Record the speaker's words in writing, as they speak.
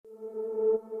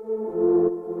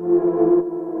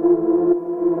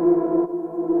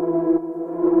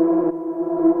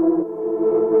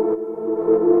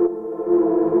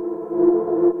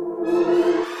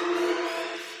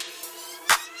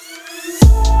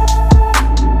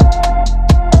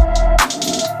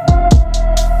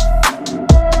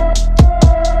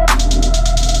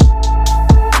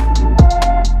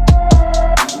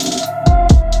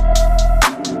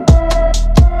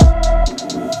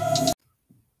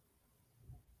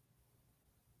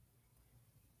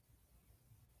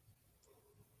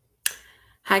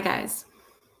Hi, guys.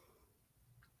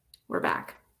 We're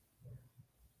back.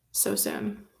 So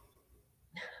soon.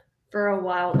 For a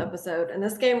wild episode. And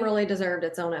this game really deserved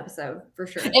its own episode, for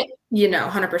sure.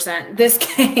 100%. This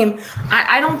game,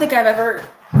 I don't think I've ever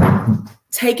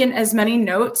taken as many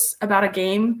notes about a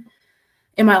game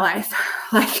in my life.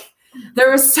 Like, there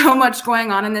was so much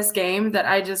going on in this game that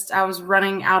I was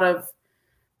running out of,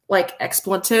 like,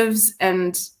 expletives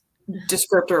and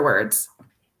descriptor words.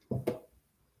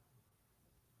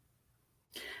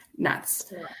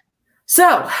 Nuts.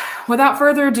 So, without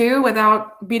further ado,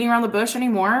 without beating around the bush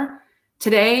anymore,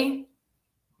 today,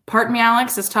 Pardon Me,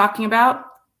 Alex is talking about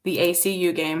the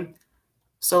ACU game.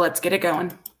 So let's get it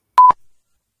going.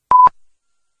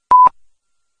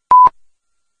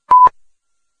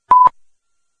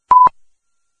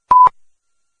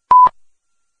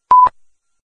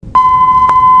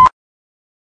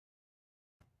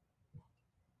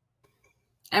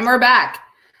 And we're back.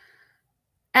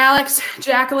 Alex,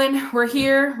 Jacqueline, we're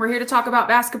here. We're here to talk about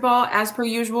basketball as per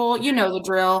usual. You know the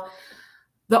drill.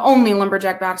 The only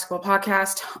Lumberjack basketball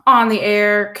podcast on the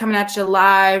air, coming at you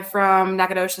live from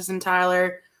Nacogdoches and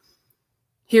Tyler.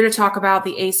 Here to talk about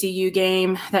the ACU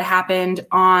game that happened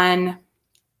on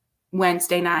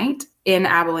Wednesday night in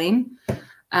Abilene.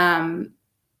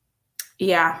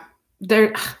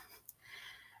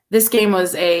 This game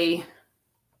was a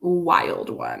wild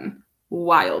one.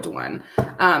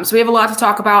 So we have a lot to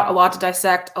talk about, a lot to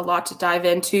dissect, a lot to dive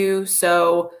into.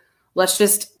 So let's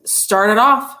just start it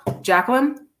off.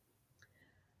 Jacqueline?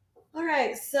 All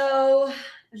right. So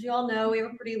as you all know, we have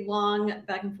a pretty long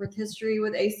back and forth history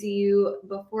with ACU.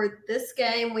 Before this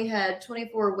game, we had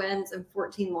 24 wins and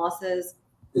 14 losses.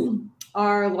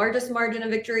 Our largest margin of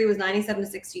victory was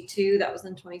 97-62. That was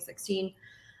in 2016.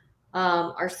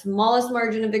 Our smallest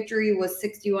margin of victory was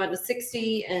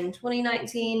 61-60 in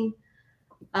 2019.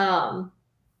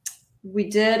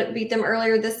 We did beat them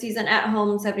earlier this season at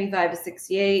home,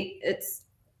 75-68. It's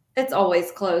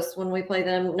always close when we play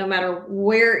them, no matter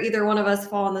where either one of us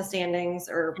fall in the standings,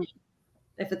 or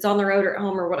if it's on the road or at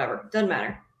home or whatever. Doesn't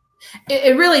matter.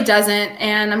 It really doesn't.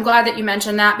 And I'm glad that you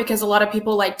mentioned that, because a lot of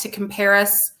people like to compare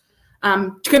us,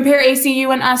 to compare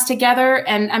ACU and us together.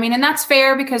 And I mean, and that's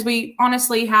fair, because we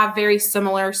honestly have very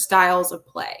similar styles of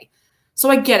play. So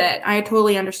I get it. I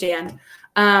totally understand.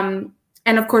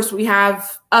 And of course, we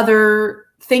have other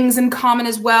things in common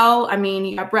as well. I mean,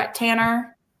 you got Brett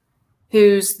Tanner,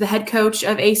 who's the head coach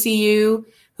of ACU,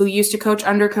 who used to coach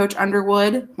under Coach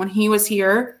Underwood when he was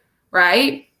here,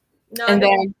 right? No, and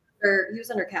then he was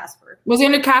under Casper. Was he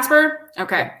under Casper?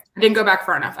 Okay. I didn't go back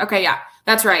far enough. Okay, yeah,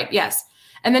 that's right. Yes.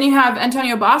 And then you have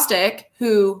Antonio Bostic,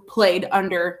 who played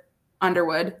under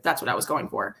Underwood. That's what I was going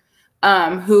for.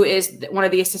 Who is one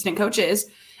of the assistant coaches.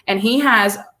 And he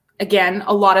has, again,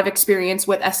 a lot of experience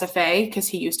with SFA, because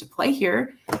he used to play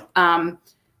here.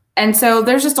 And so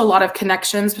there's just a lot of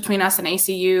connections between us and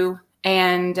ACU.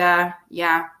 And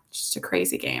just a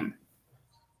crazy game.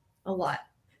 A lot.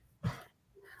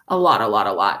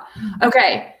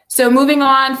 Okay, so moving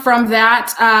on from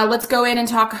that, let's go in and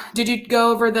talk. Did you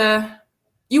go over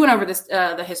you went over this,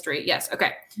 the history? Yes,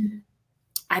 okay.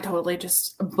 I totally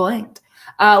just blanked.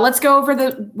 Let's go over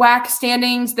the WAC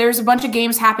standings. There's a bunch of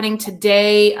games happening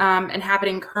today and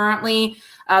happening currently.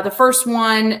 The first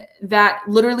one that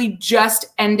literally just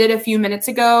ended a few minutes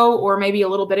ago, or maybe a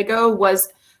little bit ago,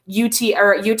 was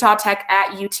Utah Tech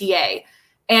at UTA.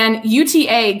 And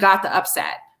UTA got the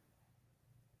upset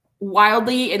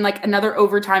wildly in like another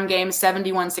overtime game,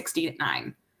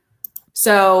 71-69.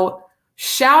 So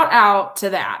shout out to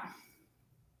that.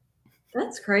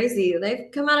 That's crazy.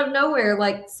 They've come out of nowhere,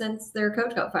 like, since their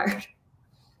coach got fired.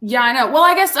 Yeah, I know. Well,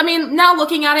 I guess, I mean, now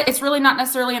looking at it, it's really not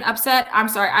necessarily an upset. I'm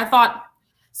sorry. I thought,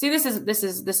 see, this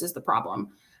is the problem.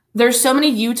 There's so many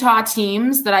Utah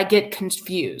teams that I get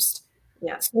confused.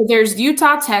 Yeah. So there's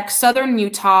Utah Tech, Southern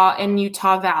Utah, and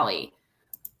Utah Valley.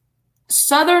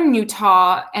 Southern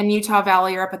Utah and Utah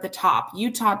Valley are up at the top.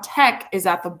 Utah Tech is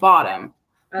at the bottom.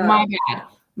 My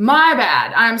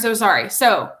bad. I'm so sorry.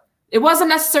 So it wasn't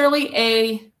necessarily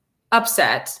a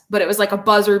upset, but it was like a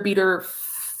buzzer beater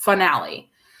finale.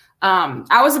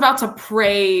 I was about to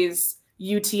praise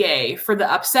UTA for the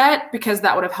upset, because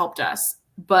that would have helped us,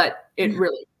 but it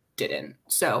really didn't.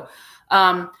 So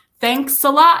thanks a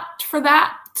lot for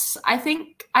that,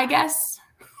 I guess.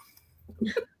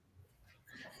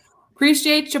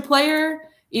 Appreciate your player,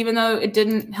 even though it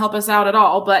didn't help us out at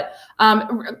all. But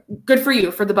good for you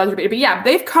for the buzzer beater. But yeah,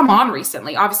 they've come on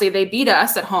recently. Obviously, they beat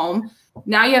us at home.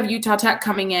 Now you have Utah Tech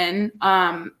coming in,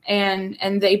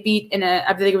 and they beat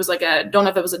I think it was like don't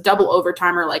know if it was a double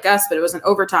overtimer like us, but it was an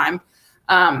overtime,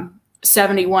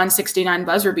 71-69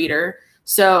 buzzer beater.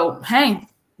 So, hey,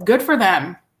 good for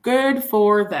them. Good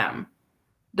for them.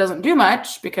 Doesn't do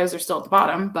much because they're still at the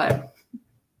bottom, but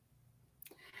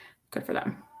good for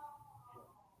them.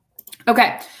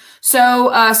 Okay, so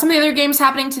some of the other games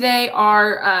happening today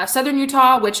are Southern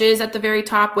Utah, which is at the very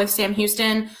top with Sam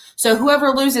Houston. So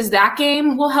whoever loses that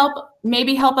game will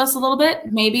maybe help us a little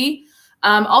bit, maybe.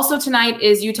 Also tonight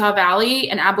is Utah Valley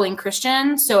and Abilene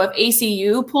Christian. So if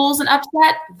ACU pulls an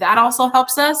upset, that also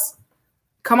helps us.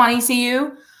 Come on,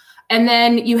 ECU. And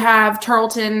then you have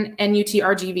Tarleton and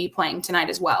UTRGV playing tonight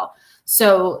as well.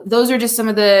 So those are just some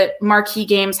of the marquee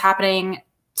games happening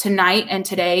tonight and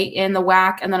today in the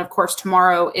WAC. And then, of course,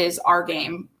 tomorrow is our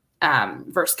game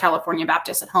versus California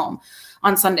Baptist at home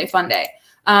on Sunday Fun Day.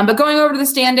 But going over to the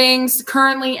standings,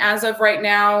 currently, as of right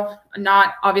now,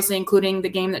 not obviously including the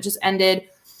game that just ended,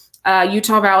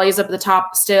 Utah Valley is up at the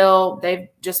top still. They've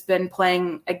just been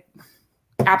playing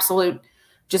absolute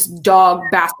just dog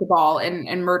basketball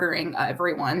and murdering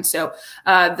everyone. So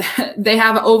they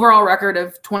have an overall record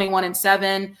of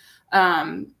 21-7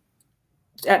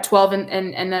 at 12.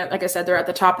 And like I said, they're at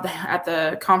the top of at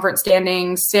the conference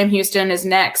standings. Sam Houston is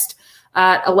next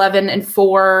at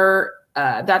 11-4.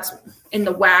 That's in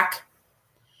the WAC.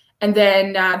 And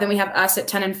then we have us at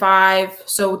 10-5.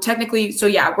 So technically,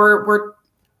 yeah, we're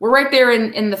right there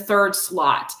in the third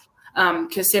slot.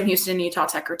 Because Sam Houston and Utah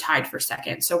Tech are tied for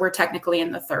second. So we're technically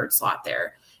in the third slot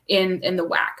there in the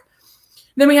WAC.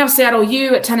 Then we have Seattle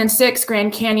U at 10-6,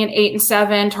 Grand Canyon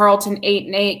 8-7, Tarleton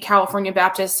 8-8, California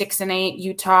Baptist 6-8,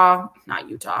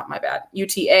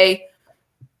 UTA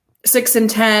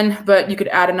 6-10, but you could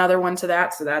add another one to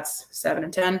that. So that's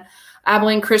 7-10.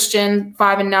 Abilene Christian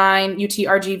 5-9,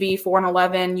 UTRGV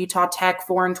 4-11, Utah Tech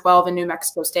 4-12, and New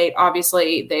Mexico State.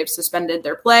 Obviously, they've suspended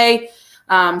their play.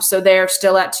 So they're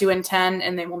still at 2-10,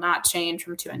 and they will not change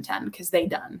from 2-10 because they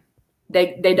done.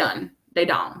 That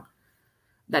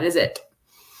is it.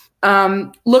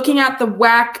 Looking at the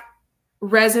WAC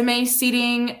resume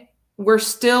seating, we're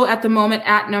still at the moment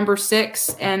at number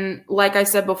 6. And like I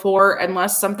said before,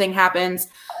 unless something happens,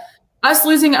 us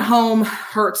losing at home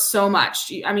hurts so much.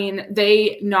 I mean,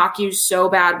 they knock you so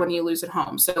bad when you lose at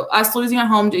home. So us losing at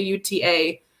home to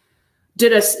UTA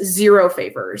did us zero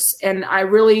favors. And I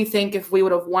really think if we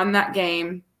would have won that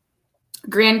game,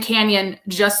 Grand Canyon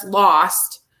just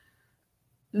lost,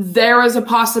 there was a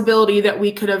possibility that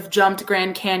we could have jumped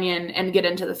Grand Canyon and get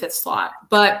into the 5th slot.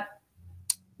 But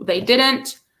they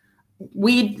didn't.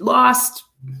 We lost.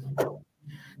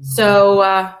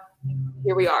 So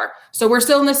here we are. So we're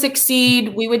still in the 6th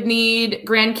seed. We would need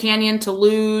Grand Canyon to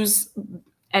lose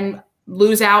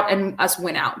out and us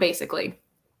win out, basically,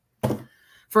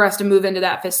 for us to move into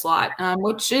that 5th slot,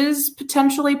 which is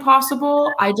potentially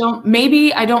possible. I don't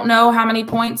know how many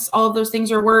points all of those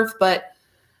things are worth, but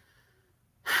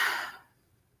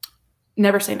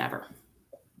never say never.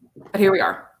 But here we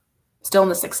are, still in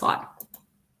the 6th slot.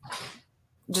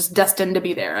 Just destined to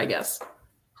be there, I guess.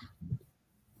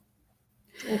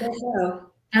 I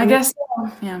guess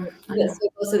so. Yeah. It's so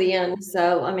close to the end,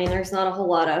 so I mean, there's not a whole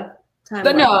lot of time.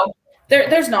 But no.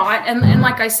 There's not, and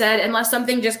like I said, unless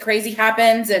something just crazy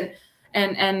happens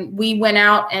and we win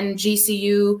out and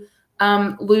GCU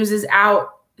loses out,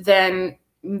 then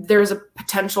there's a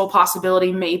potential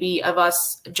possibility maybe of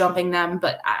us jumping them.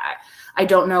 But I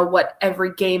don't know what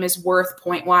every game is worth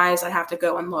point wise. I have to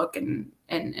go and look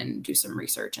and do some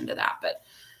research into that. But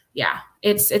yeah,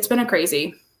 it's been a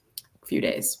crazy few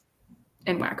days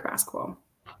in WAC basketball,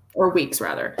 or weeks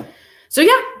rather. So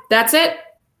yeah, that's it.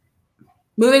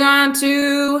 Moving on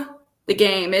to the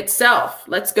game itself.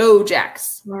 Let's go,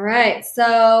 Jax. All right.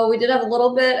 So we did have a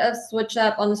little bit of switch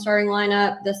up on the starting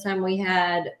lineup. This time we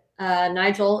had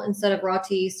Nigel instead of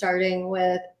Rati starting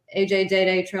with AJ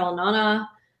Dede, Trail Nana.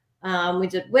 We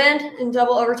did win in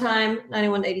double overtime,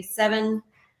 91-87.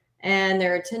 And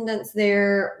their attendance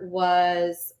there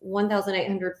was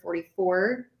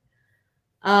 1,844.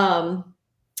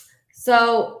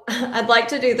 So I'd like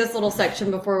to do this little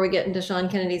section before we get into Sean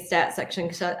Kennedy's stat section,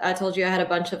 because I told you I had a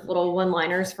bunch of little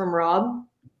one-liners from Rob.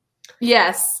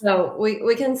 Yes. So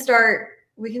we can start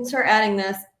adding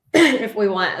this if we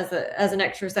want as an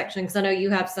extra section, because I know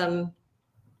you have some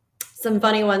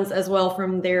funny ones as well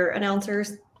from their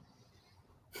announcers.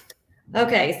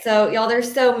 Okay, so y'all,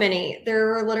 there's so many. There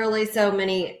were literally so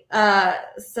many.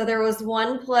 So there was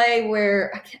one play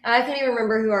where I can't even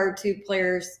remember who our 2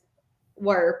 players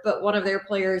were, but one of their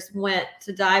players went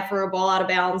to dive for a ball out of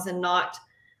bounds and knocked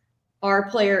our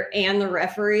player and the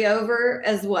referee over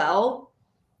as well.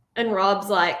 And Rob's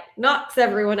like, knocks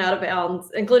everyone out of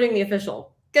bounds, including the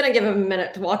official. Gonna give him a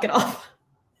minute to walk it off.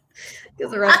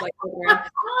 Because the ref's like,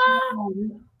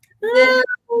 there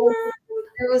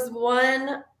was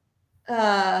one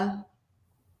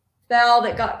foul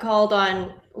that got called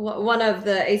on one of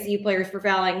the ACU players for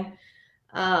fouling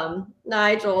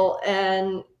Nigel,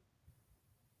 and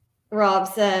Rob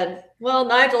said, well,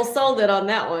 Nigel sold it on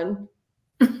that one.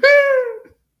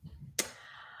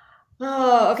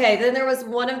 Oh, okay. Then there was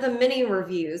one of the mini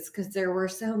reviews, because there were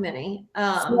so many.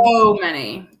 So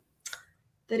many.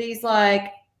 That he's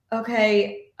like,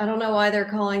 okay, I don't know why they're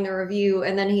calling the review.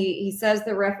 And then he says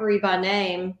the referee by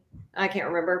name. I can't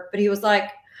remember, but he was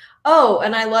like, oh,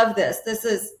 and I love this.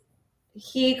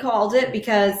 He called it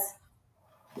because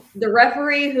the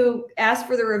referee who asked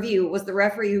for the review was the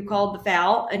referee who called the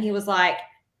foul. And he was like,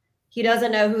 he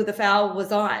doesn't know who the foul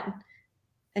was on.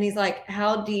 And he's like,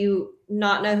 how do you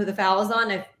not know who the foul is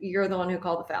on if you're the one who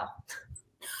called the foul?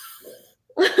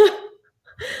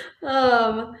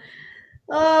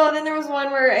 Oh, then there was one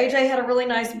where AJ had a really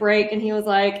nice break, and he was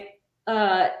like,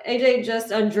 AJ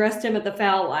just undressed him at the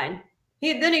foul line.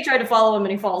 Then he tried to follow him,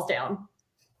 and he falls down.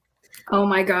 Oh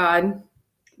my God.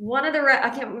 One of the I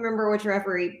can't remember which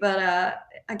referee, but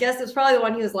I guess it's probably the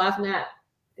one he was laughing at,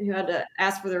 who had to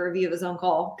ask for the review of his own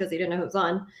call because he didn't know who was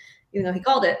on, even though he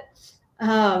called it.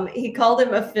 He called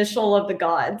him official of the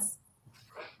gods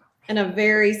in a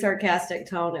very sarcastic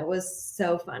tone. It was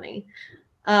so funny.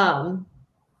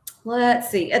 Let's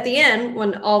see. At the end,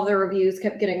 when all the reviews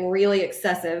kept getting really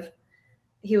excessive,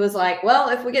 he was like, well,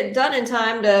 if we get done in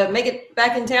time to make it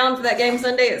back in town for that game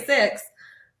Sunday at 6.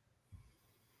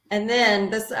 And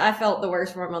then I felt the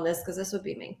worst for him on this, because this would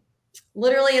be me.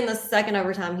 Literally in the second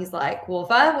overtime, he's like, well,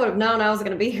 if I would have known I was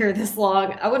going to be here this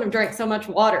long, I wouldn't have drank so much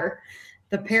water.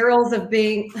 The perils of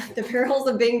being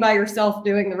by yourself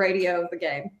doing the radio of the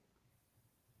game.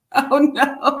 Oh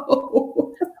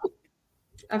no.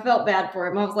 I felt bad for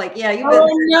him. I was like, yeah, you. Oh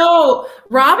no.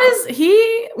 Rob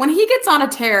when he gets on a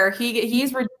tear,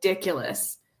 he's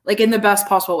ridiculous. Like in the best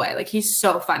possible way. Like he's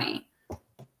so funny.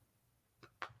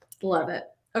 Love it.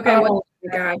 Okay. Oh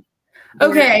my God.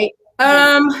 Okay.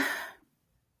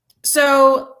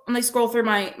 So let me scroll through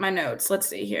my notes. Let's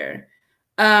see here.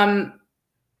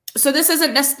 So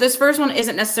this first one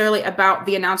isn't necessarily about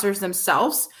the announcers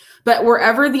themselves, but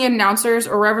wherever the announcers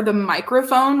or wherever the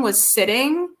microphone was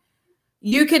sitting,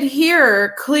 you could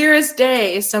hear clear as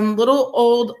day some little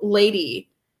old lady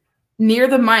near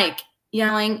the mic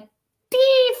yelling,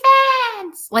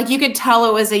 defense. Like you could tell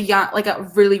it was a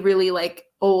really, really like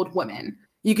old woman.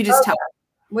 You could just tell.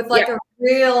 With like a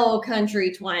real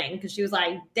country twang, because she was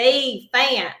like,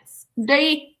 defense.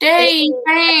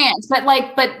 Defense.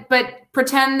 But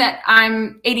pretend that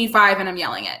I'm 85 and I'm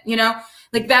yelling it, you know?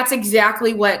 Like that's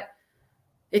exactly what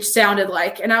it sounded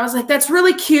like. And I was like, that's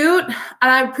really cute. And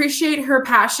I appreciate her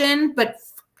passion, but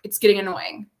it's getting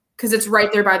annoying because it's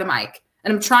right there by the mic.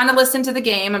 And I'm trying to listen to the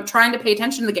game. I'm trying to pay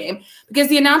attention to the game because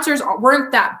the announcers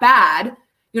weren't that bad.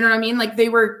 You know what I mean? Like they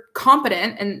were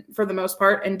competent and for the most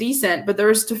part and decent, but there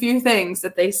was a few things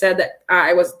that they said that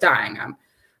I was dying on.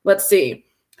 Let's see.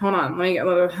 Hold on.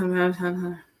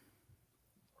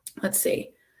 Let's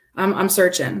see. I'm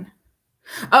searching.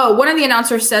 Oh, one of the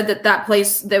announcers said that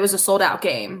place, there was a sold out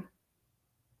game.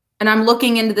 And I'm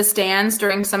looking into the stands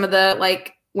during some of the,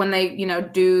 like when they,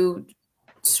 do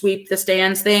sweep the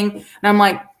stands thing. And I'm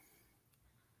like,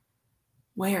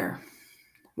 where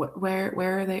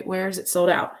are they? Where is it sold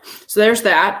out? So there's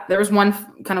that. There was one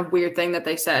kind of weird thing that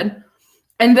they said.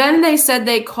 And then they said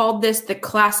they called this the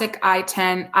classic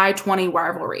I-10, I-20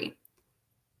 rivalry.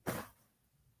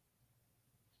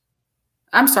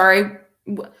 I'm sorry.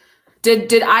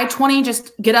 Did I-20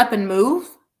 just get up and move?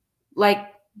 Like,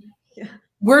 yeah.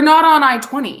 We're not on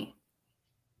I-20.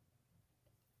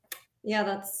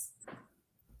 Yeah,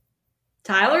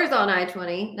 Tyler's on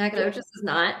I-20. Nacogdoches is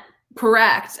not.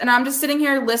 Correct. And I'm just sitting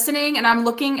here listening, and I'm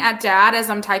looking at Dad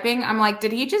as I'm typing. I'm like,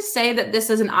 did he just say that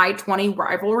this is an I-20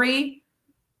 rivalry?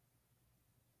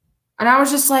 And I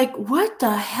was just like, what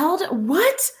the hell?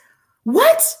 What?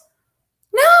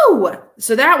 No.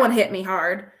 So that one hit me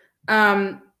hard.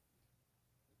 And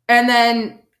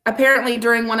then apparently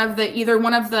during either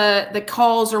one of the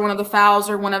calls or one of the fouls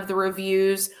or one of the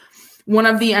reviews, one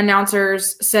of the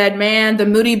announcers said, man, the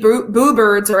Moody Boo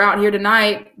Birds are out here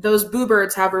tonight. Those Boo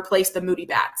Birds have replaced the Moody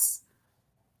Bats.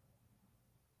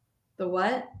 The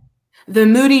what? The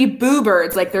Moody Boo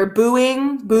Birds, like they're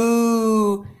booing,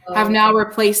 boo, have now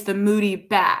replaced the Moody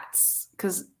Bats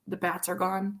because the bats are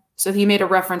gone. So he made a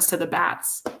reference to the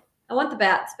bats. I want the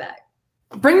bats back.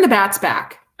 Bring the bats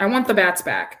back. I want the bats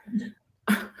back.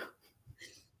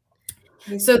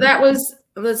 So that was,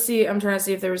 let's see. I'm trying to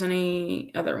see if there was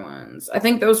any other ones. I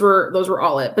think those were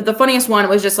all it. But the funniest one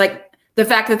was just like the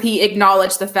fact that he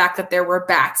acknowledged the fact that there were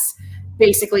bats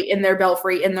basically in their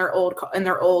belfry in their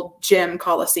old gym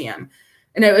Coliseum.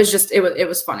 And it was just, it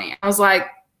was funny. I was like,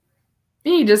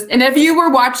 and if you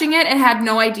were watching it and had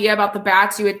no idea about the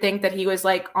bats, you would think that he was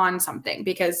like on something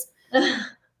because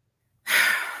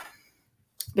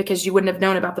you wouldn't have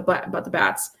known about the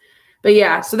bats. But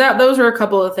yeah, so those were a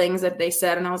couple of things that they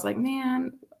said. And I was like,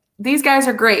 man, these guys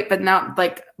are great. But now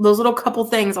like those little couple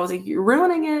things, I was like, you're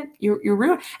ruining it. You're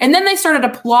ruining. And then they started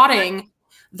applauding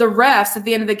the refs at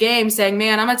the end of the game saying,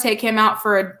 man, I'm going to take him out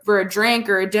for a drink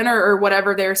or a dinner or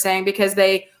whatever they're saying, because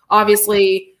they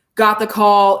obviously got the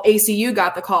call, ACU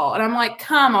got the call. And I'm like,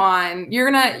 come on,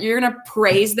 you're gonna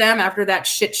praise them after that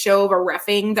shit show of a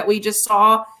reffing that we just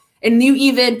saw. And they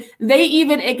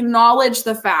even acknowledged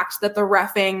the fact that the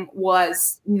reffing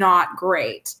was not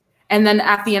great. And then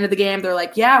at the end of the game, they're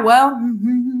like, yeah, well,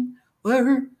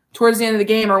 towards the end of the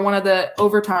game or one of the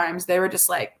overtimes, they were just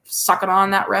like sucking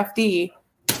on that ref D.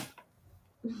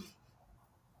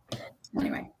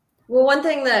 Anyway. Well, one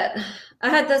thing that I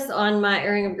had this on my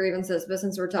airing of grievances, but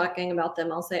since we're talking about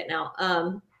them, I'll say it now.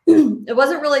 It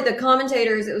wasn't really the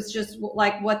commentators. It was just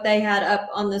like what they had up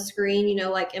on the screen, you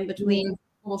know, like in between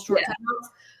little short timeouts.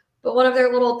 But one of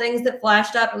their little things that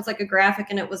flashed up, it was like a graphic,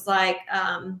 and it was like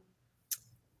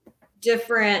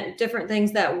different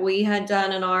things that we had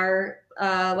done in our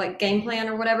like game plan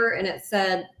or whatever. And it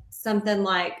said something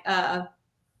like, I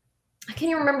can't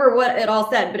even remember what it all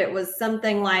said, but it was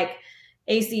something like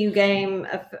ACU game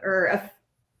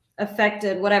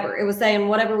affected whatever. It was saying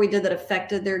whatever we did that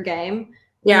affected their game.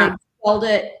 Yeah. They called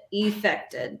it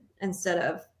effected instead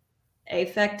of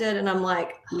affected. And I'm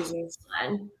like, come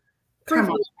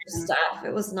on, stuff.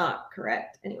 It was not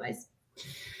correct. Anyways.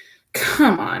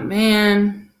 Come on,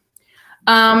 man.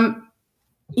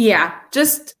 Yeah,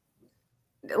 let's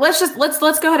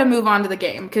go ahead and move on to the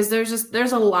game, because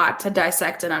there's a lot to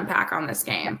dissect and unpack on this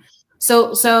game.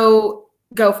 So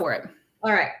go for it.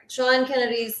 All right. Sean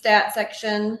Kennedy's stat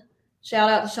section.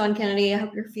 Shout out to Sean Kennedy. I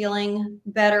hope you're feeling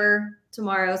better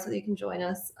tomorrow so that you can join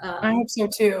us. I hope so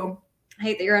too. I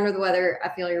hate that you're under the weather. I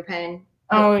feel your pain.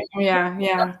 Oh, yeah.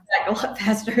 A lot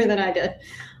faster than I did.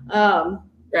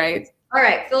 Right. All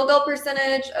right. Field goal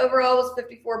percentage overall was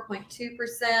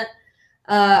 54.2%.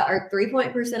 Our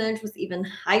 3-point percentage was even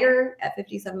higher at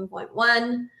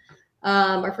 57.1%.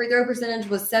 Our free throw percentage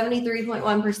was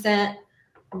 73.1%.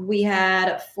 We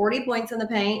had 40 points in the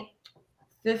paint,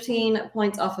 15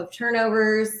 points off of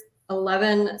turnovers,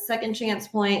 11 second chance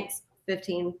points,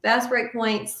 15 fast break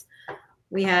points.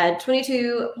 We had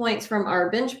 22 points from our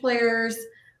bench players.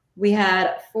 We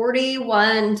had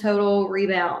 41 total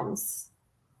rebounds,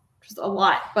 which is a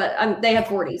lot, but they had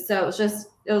 40. So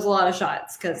it was a lot of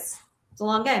shots because it's a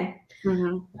long game.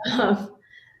 Mm-hmm.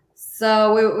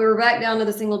 So we were back down to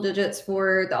the single digits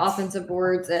for the offensive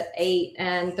boards at 8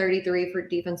 and 33 for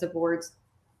defensive boards.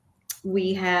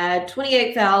 We had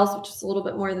 28 fouls, which is a little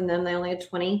bit more than them. They only had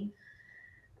 20.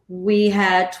 We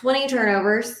had 20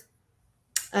 turnovers.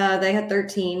 They had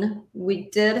 13.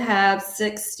 We did have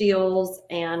 6 steals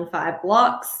and 5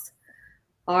 blocks.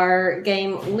 Our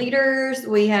game leaders,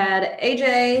 we had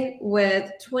AJ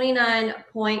with 29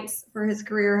 points for his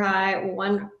career high,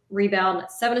 1 rebound,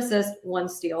 7 assists, 1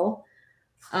 steal.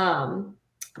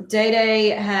 Day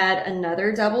had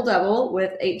another double-double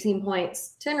with 18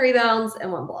 points, 10 rebounds, and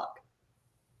 1 block.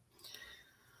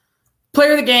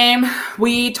 Player of the game,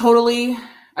 we totally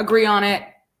agree on it.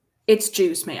 It's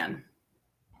Juice, man.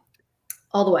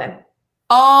 All the way.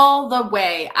 All the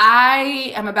way.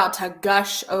 I am about to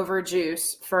gush over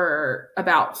Juice for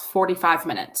about 45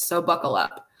 minutes, so buckle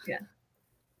up. Yeah.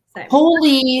 Same.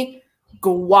 Holy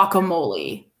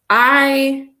guacamole.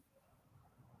 I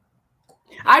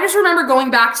just remember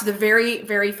going back to the very,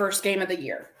 very first game of the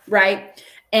year, right?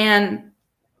 And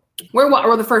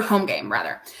or the first home game,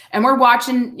 rather. And we're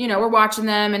watching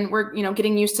them, and we're,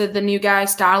 getting used to the new guy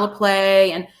style of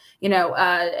play. And,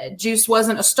 Juice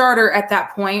wasn't a starter at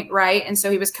that point, right? And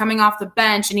so he was coming off the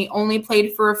bench, and he only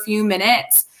played for a few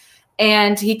minutes.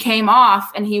 And he came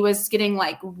off, and he was getting,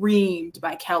 reamed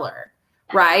by Keller,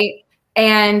 right?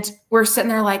 And we're sitting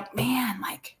there like, man,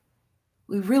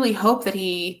 we really hope that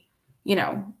he,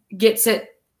 gets it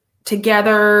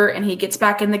together and he gets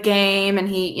back in the game and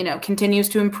he, continues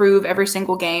to improve every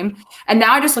single game. And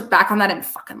now I just look back on that and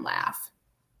fucking laugh.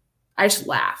 I just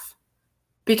laugh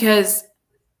because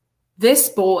this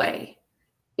boy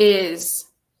is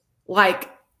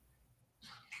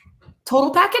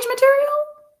total package material.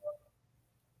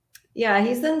 Yeah,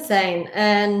 he's insane.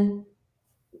 And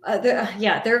there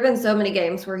have been so many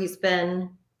games where he's been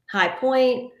high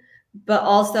point, but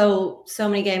also so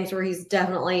many games where he's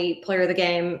definitely player of the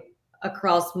game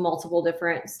across multiple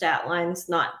different stat lines,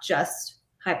 not just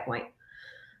high point.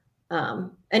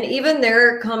 And even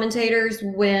their commentators,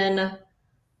 when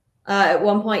at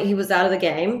one point he was out of the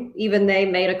game, even they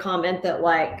made a comment that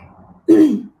like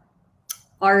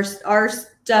our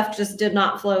stuff just did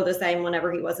not flow the same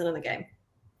whenever he wasn't in the game.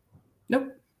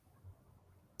 Nope.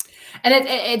 And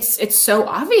it's so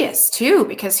obvious too,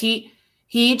 because he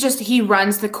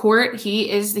runs the court. He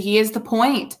is the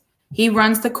point. He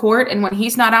runs the court, and when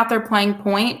he's not out there playing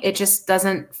point, it just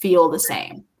doesn't feel the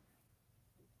same.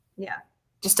 Yeah.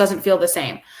 Just doesn't feel the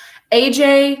same.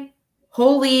 AJ,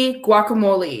 holy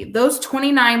guacamole. Those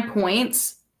 29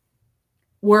 points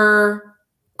were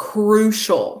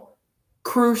crucial.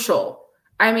 Crucial.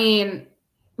 I mean,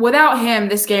 without him,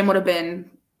 this game would have been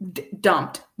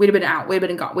dumped. We'd have been out. We'd have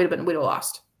been gone. We'd have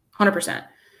lost. 100%.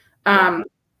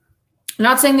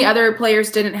 Not saying the other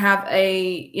players didn't have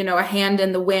a hand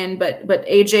in the win, but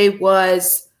AJ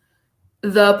was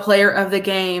the player of the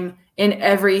game in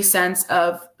every sense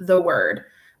of the word.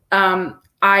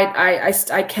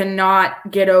 I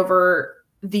cannot get over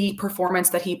the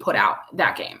performance that he put out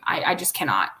that game. I just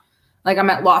cannot. Like, I'm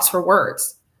at loss for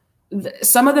words.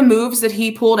 Some of the moves that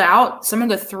he pulled out, some of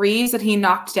the threes that he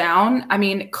knocked down, I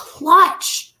mean,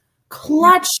 clutch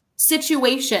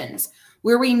situations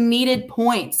where we needed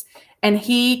points, and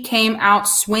he came out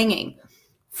swinging.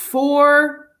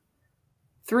 4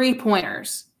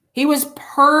 3-pointers. He was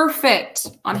perfect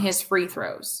on his free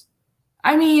throws.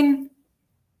 I mean,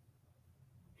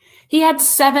 he had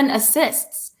 7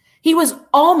 assists. He was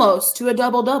almost to a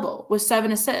double-double with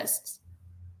 7 assists.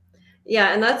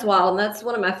 Yeah, and that's wild. And that's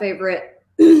one of my favorite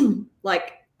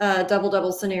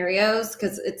double-double scenarios,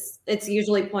 because it's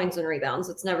usually points and rebounds.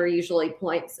 It's never usually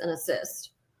points and assists.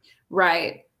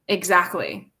 Right.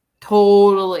 Exactly.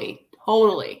 Totally.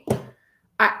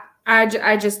 I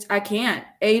can't.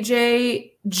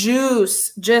 AJ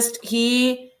juice. Just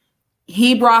he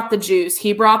brought the juice.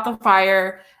 He brought the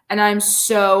fire, and I'm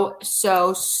so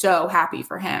happy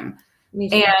for him. Me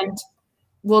too. And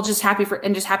we'll just happy for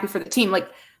the team. Like,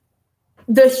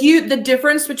 the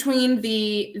difference between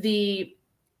the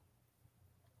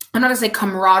I'm not gonna say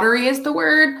camaraderie is the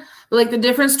word, but like the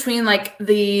difference between like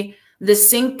the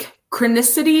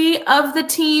synchronicity of the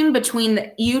team between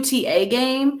the UTA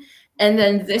game and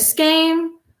then this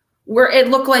game, where it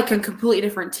looked like a completely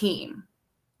different team.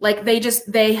 Like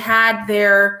they had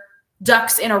their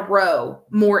ducks in a row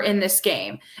more in this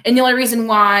game. And the only reason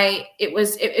why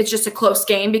it's just a close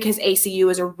game because ACU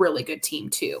is a really good team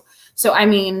too. So, I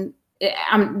mean,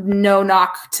 I'm no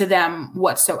knock to them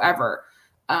whatsoever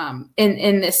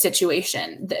in this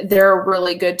situation. They're a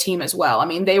really good team as well. I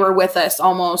mean, they were with us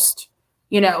almost,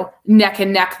 neck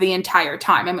and neck the entire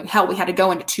time. I mean, hell, we had to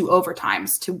go into 2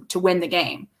 overtimes to win the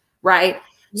game, right?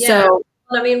 Yeah. So,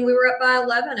 I mean, we were up by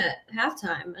 11 at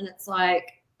halftime, and it's like.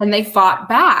 And they fought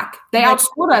back. They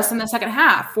outscored us in the second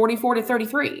half,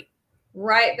 44-33.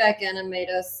 Right back in and made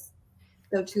us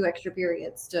go 2 extra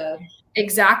periods to.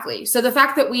 Exactly. So the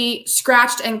fact that we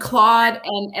scratched and clawed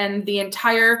and the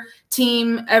entire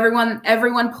team, everyone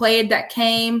played that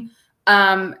came,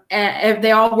 and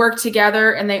they all worked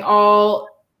together and they all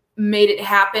made it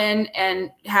happen and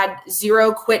had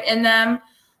 0 quit in them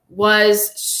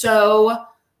was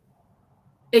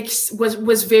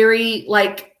very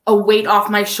like a weight off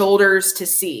my shoulders to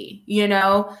see,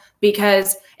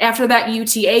 because after that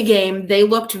UTA game, they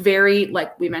looked very,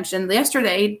 like we mentioned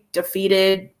yesterday,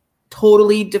 defeated,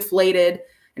 totally deflated.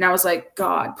 And I was like,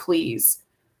 God, please,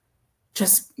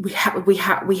 just we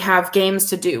have games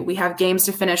to do. We have games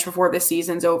to finish before the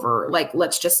season's over. Like,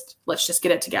 let's just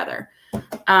get it together.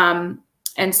 And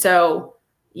so,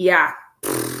 yeah.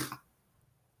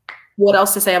 What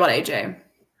else to say about AJ?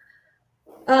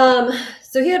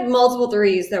 So he had multiple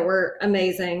threes that were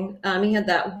amazing. He had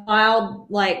that wild,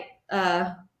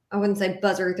 I wouldn't say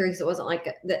buzzer three, so it wasn't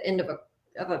like the end of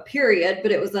a period,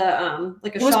 but it was a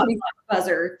shot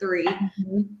buzzer 3.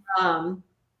 Mm-hmm.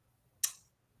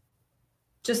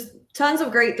 Just tons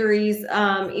of great threes.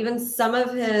 Even some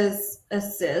of his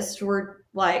assists were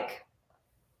like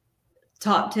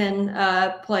top 10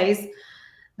 plays.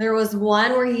 There was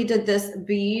one where he did this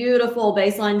beautiful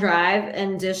baseline drive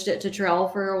and dished it to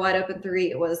Trell for a wide open 3.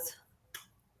 It was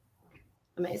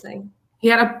amazing. He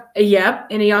had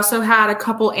and he also had a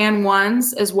couple and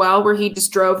ones as well where he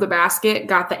just drove the basket,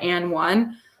 got the and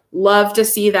one. Love to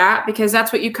see that, because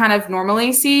that's what you kind of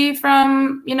normally see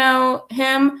from,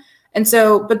 him. And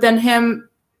so, but then him,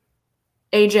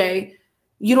 AJ,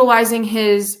 utilizing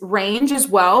his range as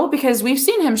well, because we've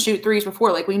seen him shoot threes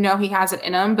before. Like, we know he has it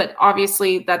in him, but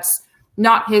obviously that's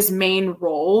not his main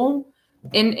role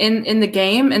in the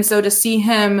game. And so to see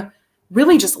him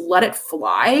really just let it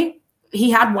fly,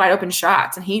 he had wide open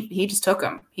shots and he just took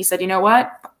them. He said, you know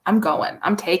what? I'm going.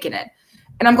 I'm taking it.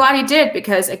 And I'm glad he did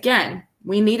because, again,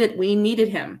 we needed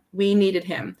him. We needed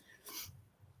him.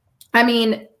 I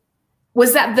mean,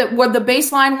 was that the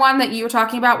baseline one that you were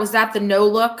talking about? Was that the no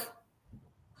look?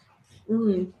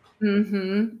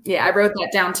 Yeah, I wrote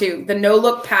that down too. The no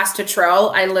look pass to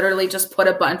Trell. I literally just put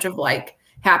a bunch of like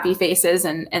happy faces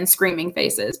and screaming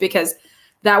faces because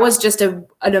that was just an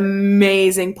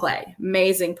amazing play.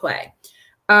 Amazing play.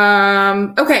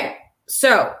 Okay,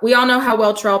 so we all know how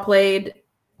well Trell played.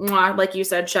 Like you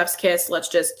said, chef's kiss. Let's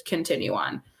just continue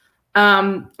on.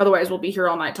 Otherwise, we'll be here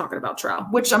all night talking about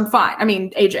Trell, which I'm fine. I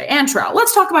mean, AJ and Trell.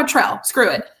 Let's talk about Trell. Screw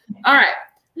it. All right.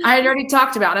 I had already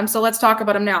talked about him, so let's talk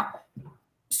about him now.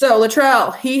 So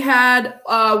Latrell, he had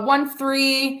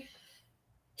 1-3.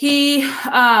 He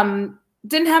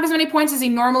didn't have as many points as he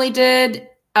normally did,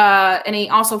 and he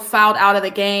also fouled out of the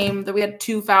game. We had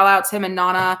 2 foul outs, him and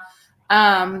Nana.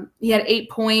 He had 8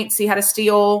 points. He had a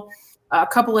steal, a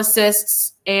couple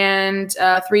assists, and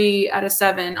 3 out of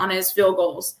 7 on his field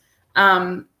goals.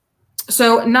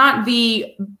 So not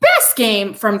the best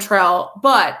game from Trell,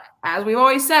 but as we've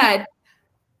always said,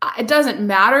 it doesn't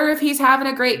matter if he's having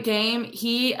a great game.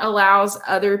 He allows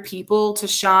other people to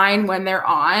shine when they're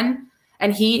on,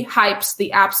 and he hypes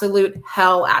the absolute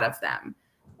hell out of them.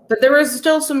 But there was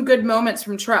still some good moments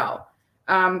from Trell.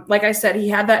 Like I said, he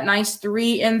had that nice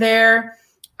 3 in there.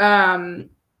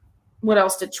 What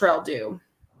else did Trell do?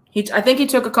 I think he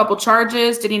took a couple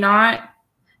charges. Did he not?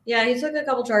 Yeah, he took a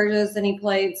couple charges and he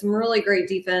played some really great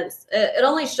defense. It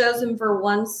only shows him for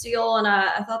 1 steal, and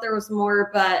I thought there was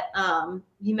more, but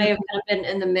he may have kind of been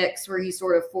in the mix where he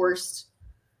sort of forced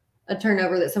a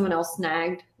turnover that someone else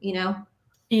snagged, you know?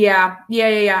 Yeah.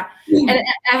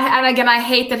 And again, I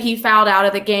hate that he fouled out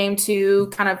of the game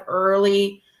too, kind of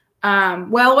early.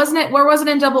 Well, wasn't it? Where was it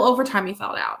in double overtime he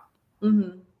fouled out?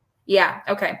 Mm-hmm. Yeah.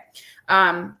 Okay.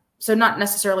 So not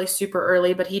necessarily super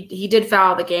early, but he did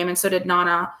foul the game, and so did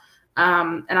Nana.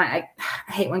 And I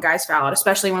hate when guys foul out,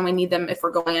 especially when we need them if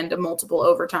we're going into multiple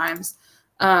overtimes.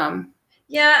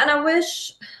 Yeah, and I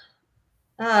wish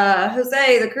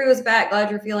Jose, the crew is back. Glad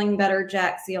you're feeling better,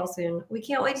 Jack. See y'all soon. We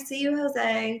can't wait to see you,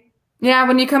 Jose. Yeah,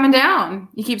 when you coming down?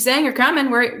 You keep saying you're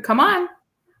coming. Come on.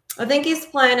 I think he's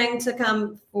planning to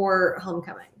come for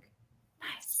homecoming.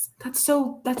 Nice. That's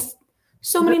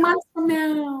so many months from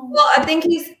now. Well, I think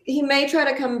he may try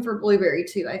to come for Blueberry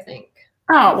too, I think.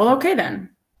 Oh, well, okay then.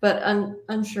 But I'm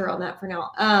unsure on that for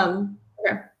now.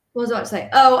 Okay. What was I about to say?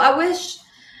 Oh, I wish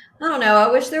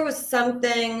there was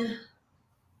something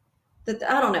that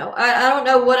I don't know. I don't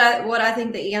know what I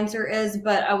think the answer is,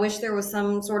 but I wish there was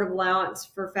some sort of allowance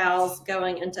for fouls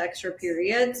going into extra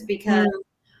periods because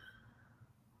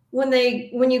when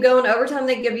you go in overtime,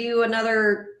 they give you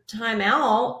another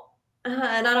timeout.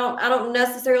 And I don't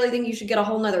necessarily think you should get a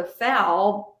whole nother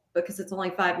foul because it's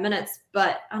only 5 minutes,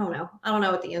 but I don't know. I don't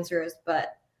know what the answer is,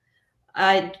 but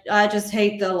I just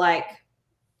hate the like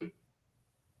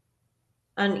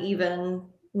uneven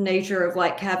nature of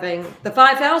like having the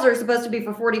 5 fouls are supposed to be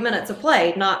for 40 minutes of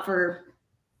play, not for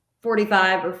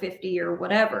 45 or 50 or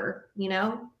whatever, you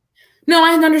know? No,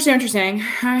 I understand what you're saying.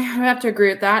 I have to agree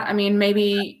with that. I mean,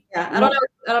 maybe. Yeah, I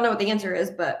don't know what the answer is,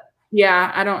 but.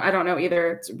 Yeah, I don't know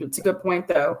either. It's a good point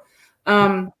though.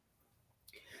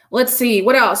 Let's see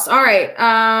what else. All right.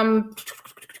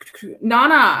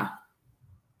 Nana,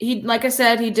 like I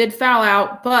said, he did foul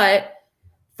out, but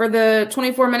for the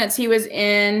 24 minutes he was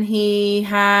in, he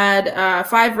had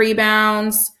 5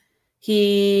 rebounds.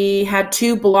 He had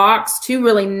 2 blocks, 2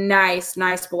 really nice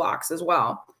blocks as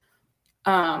well.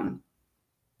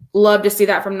 Love to see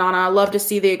that from Nana. Love to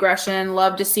see the aggression.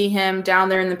 Love to see him down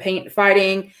there in the paint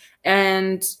fighting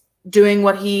and doing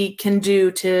what he can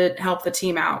do to help the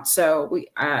team out. So we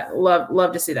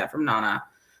love to see that from Nana.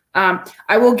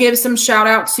 I will give some shout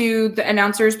out to the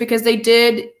announcers because they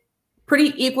did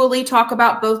pretty equally talk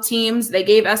about both teams. They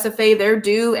gave SFA their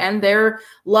due and their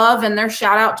love and their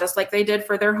shout out, just like they did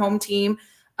for their home team.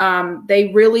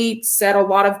 They really said a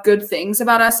lot of good things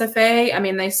about SFA. I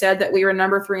mean, they said that we were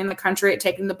number 3 in the country at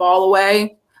taking the ball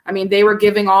away. I mean, they were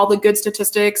giving all the good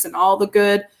statistics and all the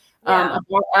good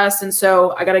about us. And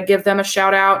so I got to give them a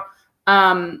shout out.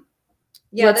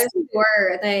 Yeah,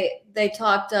 they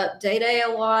talked up Day a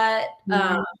lot.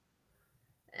 Mm-hmm.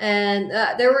 And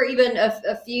there were even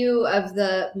a few of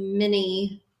the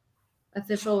mini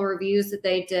official reviews that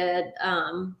they did.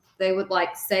 They would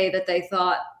like say that they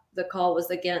thought the call was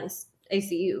against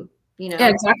ACU, you know? Yeah,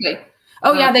 exactly.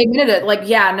 Oh yeah, they admitted it. Like,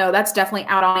 yeah, no, that's definitely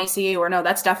out on ACU, or no,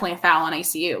 that's definitely a foul on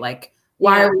ACU. Like,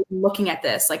 why are we looking at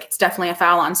this? Like, it's definitely a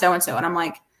foul on so-and-so. And I'm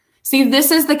like, see,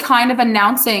 this is the kind of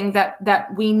announcing that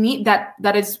we need,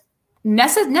 that is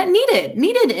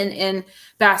needed in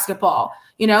basketball.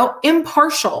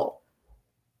 Impartial.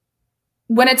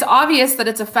 When it's obvious that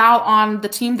it's a foul on the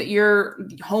team that you're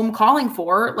home calling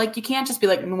for, like, you can't just be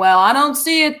like, well, I don't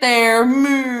see it there.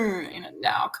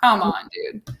 No, come on,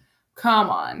 dude. Come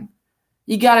on.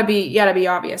 You gotta be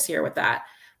obvious here with that.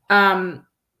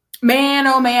 Man,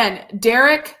 oh man,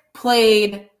 Derek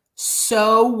played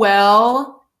so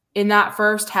well in that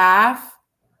first half.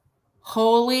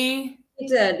 Holy. He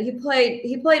did. He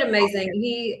played amazing.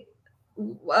 He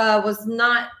was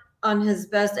not on his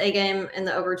best A game in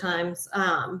the overtimes.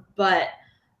 But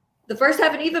the first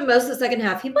half and even most of the second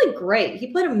half, he played great. He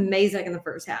played amazing in the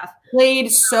first half. Played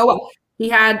so well. He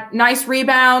had nice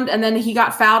rebound, and then he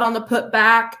got fouled on the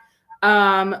putback.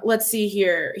 Let's see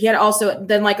here. He had also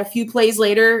then, like, a few plays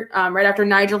later, right after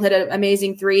Nigel hit an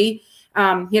amazing three,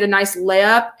 he had a nice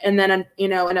layup, and then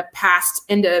in a pass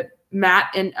into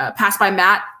Matt, and pass by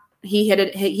Matt, he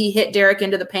hit Derek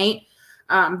into the paint.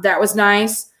 That was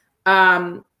nice.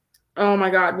 Oh my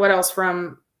God, what else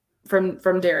from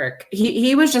Derek?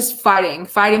 He was just fighting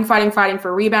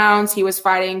for rebounds. He was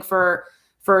fighting for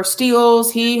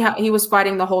steals. He was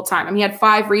fighting the whole time. I mean, he had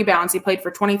 5 rebounds. He played for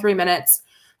 23 minutes.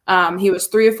 He was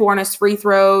 3 of 4 on his free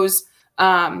throws,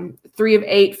 3 of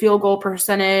 8 field goal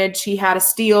percentage. He had a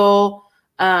steal,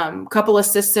 couple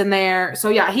assists in there. So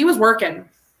yeah, he was working.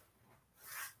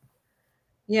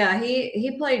 Yeah,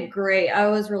 he played great. I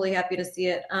was really happy to see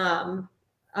it.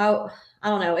 I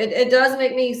don't know. It does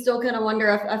make me still kind of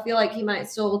wonder. I feel like he might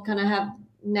still kind of have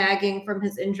nagging from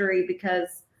his injury,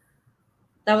 because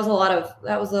that was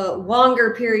a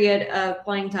longer period of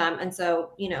playing time. And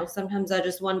so, sometimes I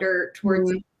just wonder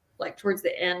towards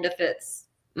the end if it's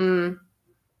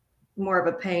more of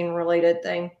a pain related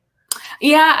thing.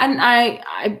 Yeah, and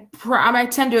I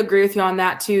tend to agree with you on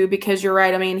that too, because you're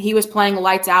right. I mean, he was playing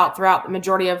lights out throughout the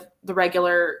majority of the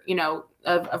regular,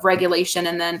 of regulation,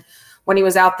 and then when he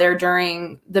was out there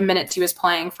during the minutes he was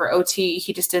playing for OT,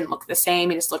 he just didn't look the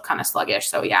same. He just looked kind of sluggish.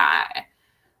 So yeah,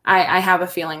 I have a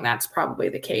feeling that's probably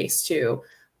the case too.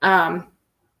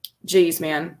 Geez,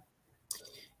 man.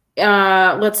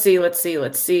 Let's see.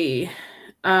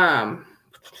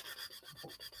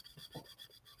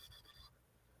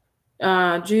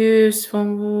 Juice,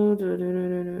 fumble.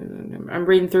 I'm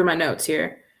reading through my notes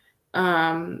here.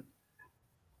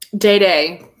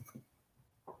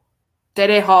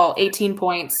 Day Hall, 18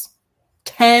 points,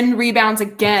 10 rebounds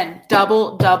again,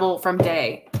 double from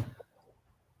Day.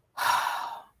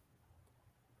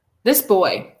 This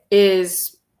boy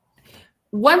is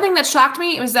one thing that shocked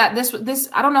me was that this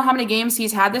I don't know how many games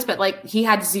he's had this, but like he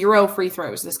had 0 free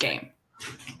throws this game,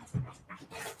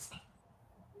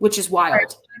 which is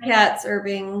wild. Cats are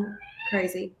being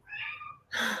crazy.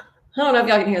 I don't know if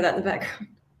y'all can hear that in the background.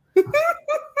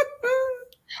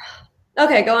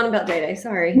 Okay, go on about Day.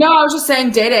 Sorry. No, I was just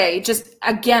saying Day. Just,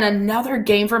 again, another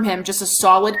game from him. Just a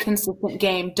solid, consistent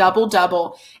game.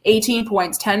 Double, 18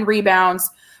 points, 10 rebounds,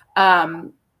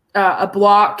 a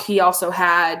block. He also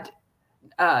had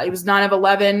he was 9 of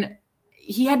 11.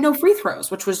 He had no free throws,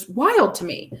 which was wild to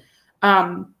me.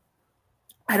 I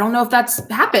don't know if that's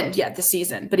happened yet this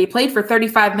season, but he played for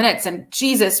 35 minutes, and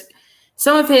Jesus,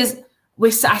 some of his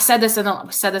we said this in the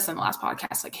last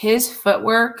podcast. Like, his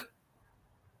footwork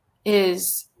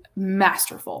is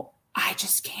masterful. I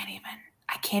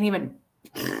can't even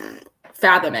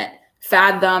fathom it.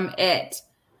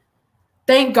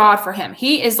 Thank God for him.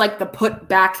 He is like the put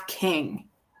back king.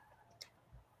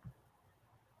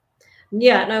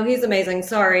 Yeah, no, he's amazing.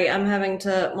 Sorry, I'm having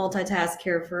to multitask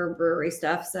here for brewery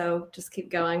stuff, so just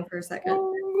keep going for a second.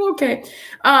 Okay.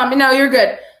 No, you're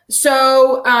good.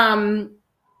 So,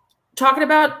 talking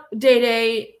about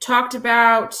Day, talked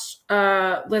about,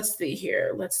 let's see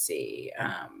here.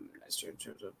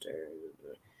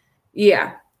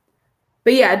 Yeah.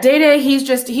 But yeah, Day, he's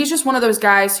just one of those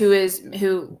guys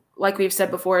who, like we've said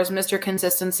before, is Mr.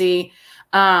 Consistency.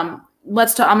 I'm going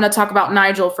to talk about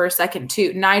Nigel for a second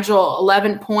too. Nigel,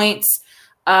 11 points.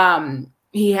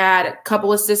 He had a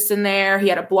couple assists in there. He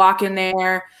had a block in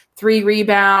there, 3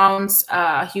 rebounds.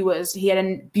 He had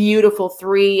a beautiful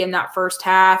 3 in that first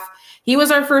half. He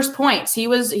was our first points. He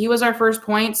was our first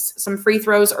points. Some free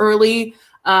throws early.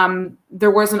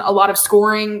 There wasn't a lot of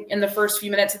scoring in the first few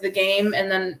minutes of the game,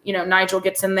 and then Nigel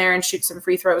gets in there and shoots some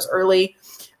free throws early.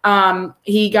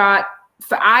 He got,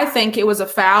 I think it was a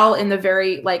foul in the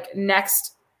very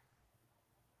next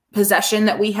possession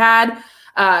that we had.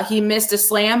 He missed a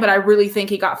slam, but I really think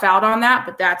he got fouled on that.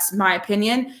 But that's my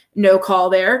opinion. No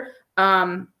call there.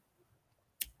 I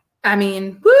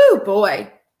mean, woo,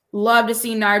 boy. Love to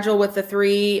see Nigel with the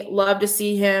 3. Love to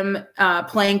see him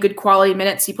playing good quality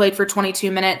minutes. He played for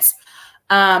 22 minutes.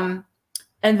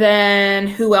 And then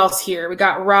who else here? We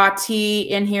got Rati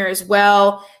in here as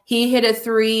well. He hit a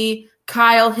 3.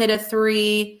 Kyle hit a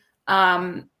 3.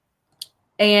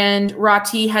 And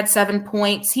Rati had 7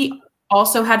 points. He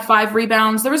also had 5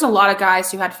 rebounds. There was a lot of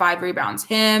guys who had 5 rebounds.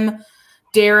 Him,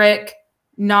 Derek,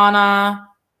 Nana.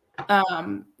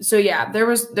 So yeah, there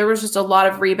was just a lot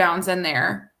of rebounds in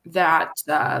there that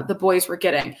the boys were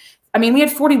getting. I mean, we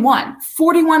had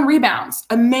 41 rebounds.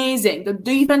 Amazing. The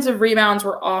defensive rebounds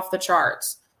were off the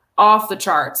charts.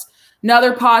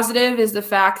 Another positive is the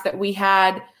fact that we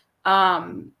had,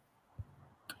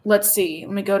 let's see,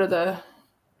 let me go to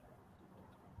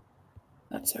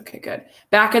that's okay, good.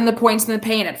 Back in the points in the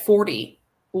paint at 40.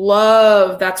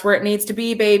 Love, that's where it needs to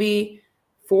be, baby.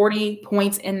 40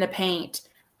 points in the paint.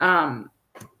 But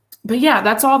yeah,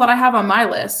 that's all that I have on my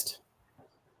list.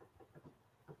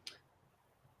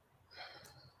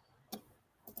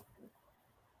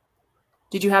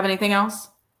 Did you have anything else?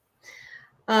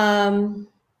 We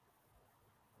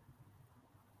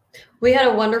had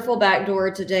a wonderful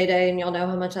backdoor to Day Day, and y'all know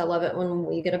how much I love it when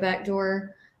we get a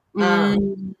backdoor.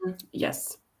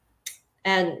 Yes.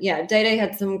 And yeah, Day Day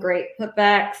had some great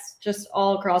putbacks, just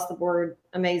all across the board.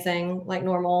 Amazing, like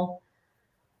normal.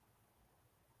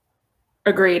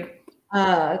 Agreed.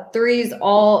 Threes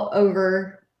all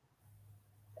over.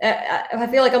 I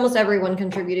feel like almost everyone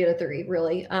contributed a 3,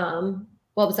 really. Well,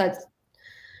 besides,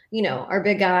 our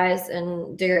big guys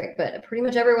and Derek, but pretty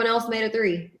much everyone else made a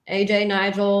 3. AJ,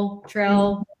 Nigel,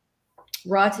 Trell,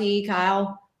 Rati,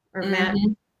 Kyle, or Matt.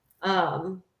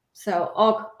 So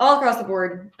all across the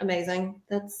board, amazing.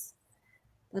 That's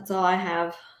all I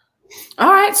have.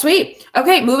 All right, sweet.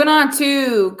 Okay, moving on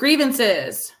to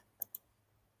grievances.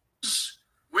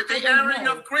 With the airing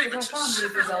of grievances.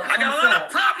 I got a lot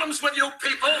of problems with you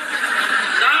people.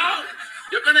 Now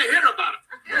you're going to hear about it.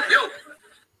 You.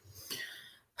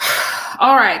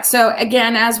 All right. So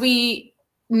again, as we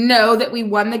know that we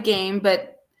won the game,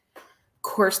 but of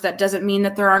course that doesn't mean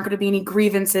that there aren't going to be any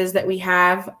grievances that we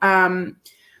have.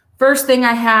 First thing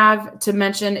I have to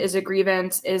mention is a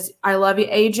grievance is I love you,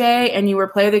 AJ, and you were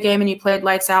player of the game and you played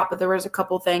lights out, but there was a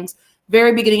couple things.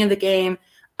 Very beginning of the game,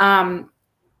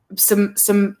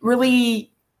 some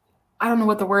really, I don't know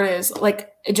what the word is,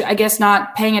 like I guess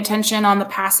not paying attention on the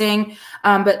passing,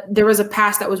 but there was a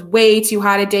pass that was way too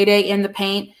high to Day Day in the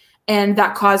paint, and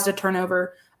that caused a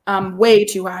turnover. Way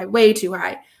too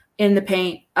high in the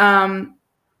paint. The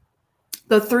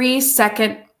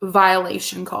 3-second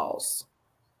violation calls.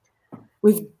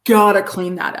 We've got to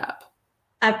clean that up.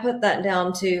 I put that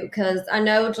down too because I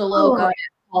know Jalil got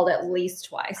called at least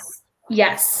twice.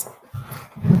 Yes.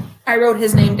 I wrote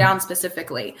his name down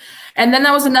specifically. And then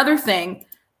that was another thing.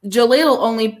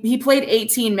 Jalil he played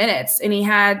 18 minutes and he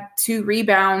had 2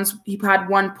 rebounds. He had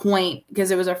 1 point because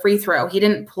it was a free throw. He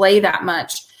didn't play that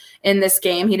much in this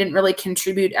game. He didn't really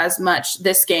contribute as much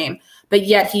this game. But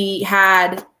yet he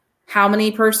had how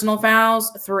many personal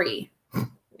fouls? 3.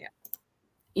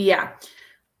 Yeah.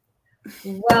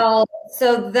 Well,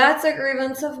 so that's a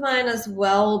grievance of mine as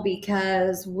well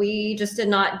because we just did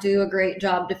not do a great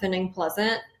job defending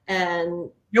Pleasant. And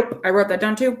nope, I wrote that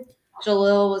down too.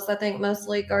 Jalil was, I think,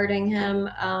 mostly guarding him.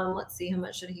 Let's see, how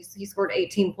much did he scored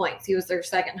 18 points. He was their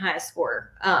second highest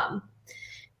scorer.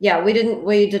 Yeah, we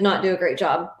did not do a great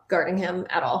job guarding him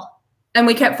at all. And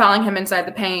we kept fouling him inside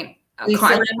the paint every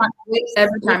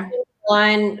time.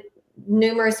 Line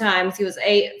numerous times. He was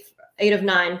 8 of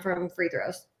 9 from free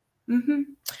throws.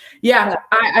 Yeah,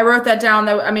 I wrote that down.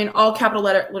 Though, I mean, all capital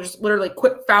letters, literally,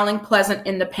 quit fouling Pleasant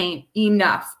in the paint.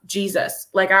 Enough, Jesus!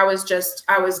 Like I was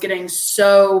getting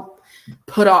so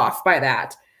put off by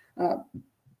that.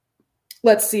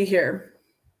 Let's see here.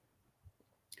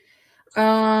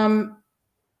 While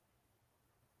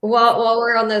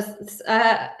we're on this,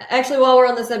 while we're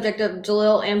on the subject of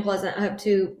Jalil and Pleasant, I have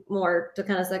 2 more to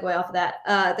kind of segue off of that.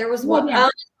 There was one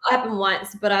happened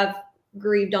once, but I've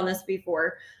grieved on this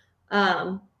before.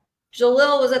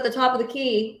 Jalil was at the top of the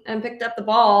key and picked up the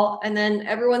ball, and then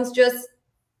everyone's just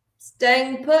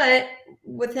staying put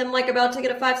with him like about to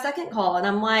get a 5-second call. And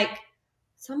I'm like,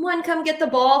 someone come get the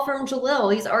ball from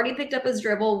Jalil. He's already picked up his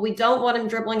dribble. We don't want him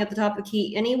dribbling at the top of the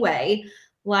key anyway.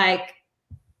 Like,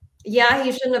 yeah,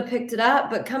 he shouldn't have picked it up,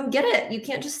 but come get it. You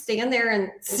can't just stand there and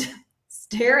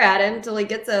stare at him till he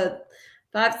gets a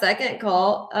 5-second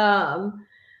call.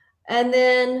 And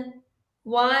then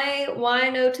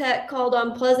why no tech called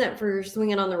on Pleasant for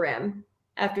swinging on the rim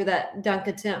after that dunk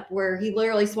attempt where he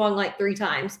literally swung like 3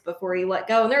 times before he let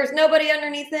go and there was nobody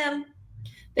underneath him?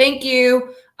 Thank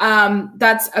you.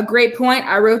 That's a great point.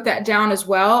 I wrote that down as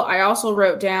well. I also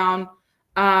wrote down,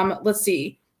 let's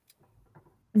see.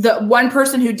 the one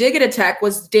person who did get a tech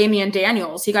was Damian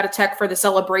Daniels. He got a tech for the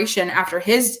celebration after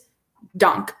his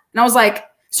dunk. And I was like,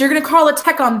 so you're going to call a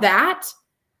tech on that,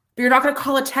 but you're not going to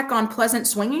call a tech on pleasant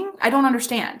swinging? I don't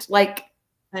understand. Like,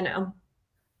 I know.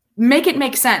 Make it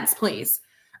make sense, please.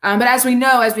 But as we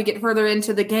know, as we get further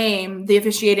into the game, the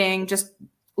officiating just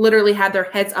literally had their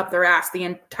heads up their ass the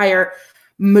entire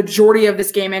majority of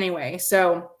this game anyway.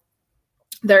 So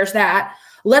there's that.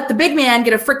 Let the big man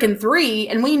get a freaking 3,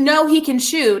 and we know he can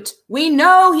shoot. We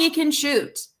know he can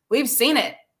shoot. We've seen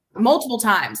it multiple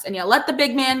times, and you let the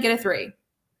big man get a 3.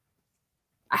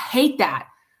 I hate that.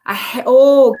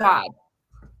 Oh, God.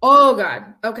 Oh,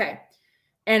 God. Okay.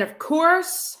 And, of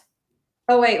course.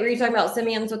 Oh, wait. Were you talking about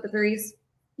Simeons with the 3s?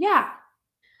 Yeah.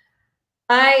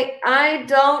 I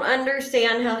don't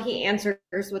understand how he answers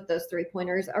with those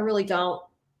 3-pointers. I really don't.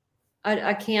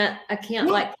 I can't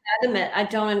like fathom it. I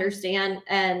don't understand.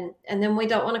 And then we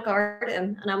don't want to guard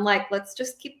him. And I'm like, let's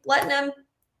just keep letting him.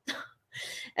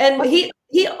 And he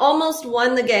almost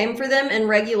won the game for them in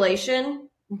regulation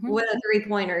with a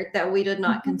 3-pointer that we did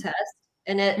not contest.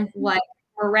 And it like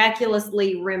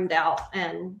miraculously rimmed out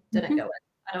and didn't go in.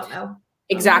 I don't know.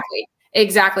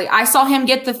 Exactly. I saw him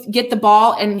get the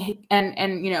ball and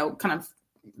kind of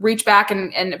reach back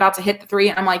and about to hit the 3.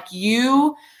 And I'm like,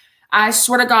 I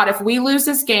swear to God, if we lose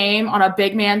this game on a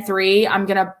big man 3, I'm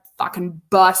going to fucking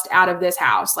bust out of this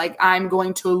house. Like, I'm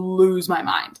going to lose my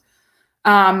mind.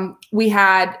 They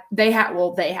had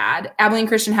Abilene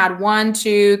Christian had 1,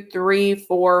 2, 3,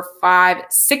 4, 5,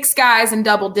 6 guys in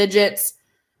double digits.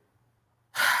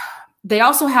 They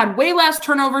also had way less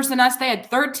turnovers than us. They had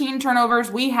 13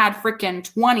 turnovers. We had freaking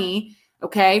 20.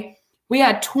 Okay. We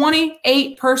had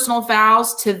 28 personal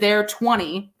fouls to their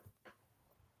 20.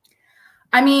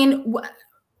 I mean,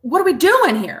 what are we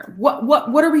doing here?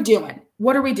 What are we doing?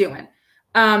 What are we doing?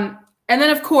 And then,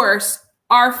 of course,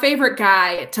 our favorite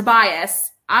guy,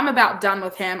 Tobias, I'm about done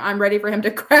with him. I'm ready for him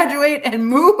to graduate and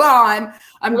move on.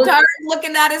 I'm tired of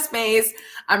looking at his face.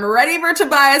 I'm ready for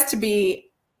Tobias to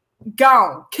be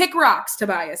gone. Kick rocks,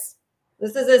 Tobias.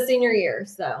 This is his senior year,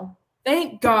 so.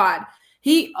 Thank God.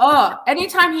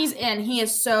 Anytime he's in, he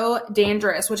is so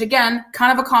dangerous, which again,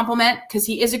 kind of a compliment because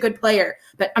he is a good player,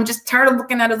 but I'm just tired of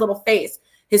looking at his little face.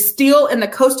 His steal in the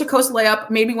coast-to-coast layup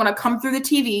made me want to come through the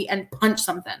TV and punch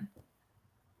something.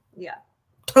 Yeah.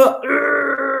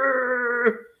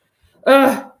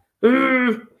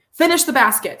 Finish the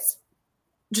baskets.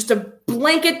 Just a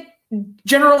blanket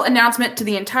general announcement to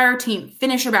the entire team.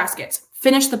 Finish your baskets.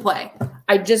 Finish the play.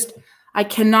 I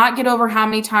cannot get over how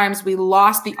many times we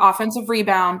lost the offensive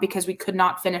rebound because we could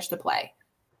not finish the play.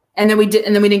 And then we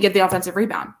didn't get the offensive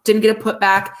rebound. Didn't get a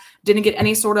putback, didn't get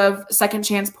any sort of second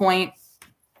chance point.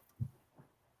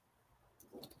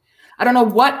 I don't know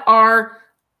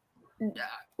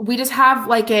we just have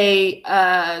like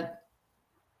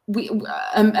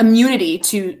immunity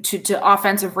to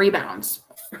offensive rebounds.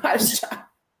 I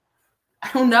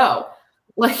don't know.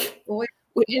 Like, we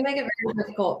make it very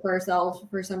difficult for ourselves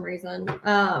for some reason.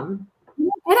 I don't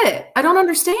get it. I don't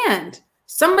understand.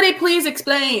 Somebody please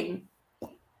explain.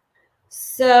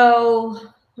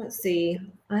 So let's see.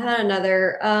 I had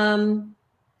another.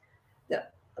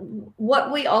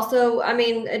 What we also, I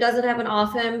mean, it doesn't happen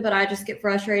often, but I just get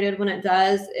frustrated when it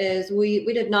does, is we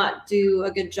did not do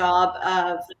a good job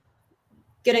of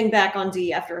getting back on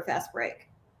D after a fast break.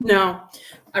 No,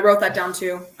 I wrote that down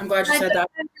too. I'm glad you said that.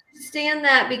 I understand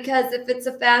that, because if it's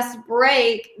a fast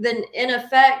break, then in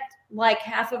effect, like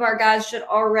half of our guys should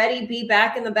already be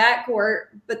back in the backcourt,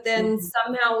 but then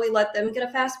somehow we let them get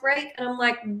a fast break. And I'm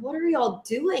like, what are y'all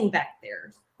doing back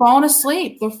there? Falling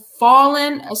asleep. They're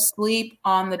falling asleep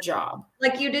on the job.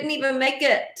 Like, you didn't even make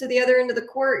it to the other end of the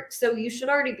court, so you should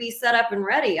already be set up and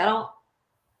ready. I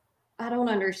don't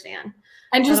understand.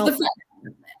 And just the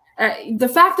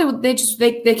fact that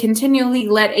they continually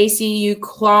let ACU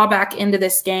claw back into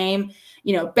this game,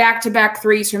 back-to-back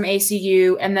threes from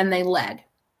ACU, and then they led.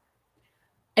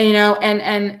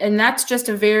 And that's just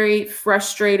a very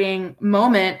frustrating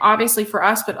moment, obviously for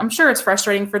us, but I'm sure it's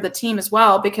frustrating for the team as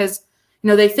well, because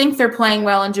they think they're playing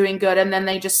well and doing good, and then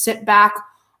they just sit back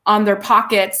on their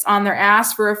pockets, on their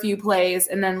ass for a few plays,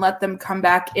 and then let them come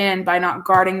back in by not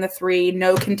guarding the three,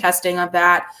 no contesting of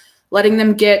that, letting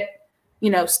them get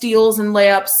steals and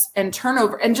layups and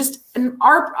turnover, and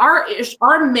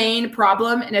our main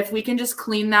problem. And if we can just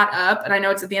clean that up, and I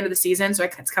know it's at the end of the season, so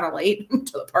it's kind of late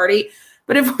to the party,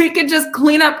 but if we could just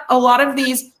clean up a lot of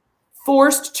these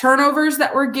forced turnovers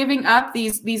that we're giving up,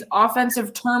 these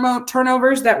offensive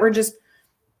turnovers that we're just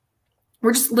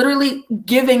literally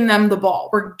giving them the ball.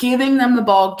 We're giving them the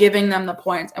ball, giving them the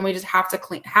points, and we just have to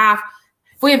clean half.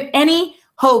 If we have any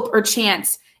hope or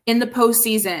chance in the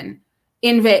postseason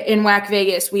in WAC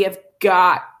Vegas, we have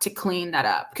got to clean that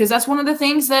up, because that's one of the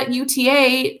things that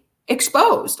UTA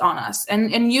exposed on us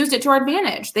and used it to our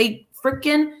advantage. They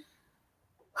freaking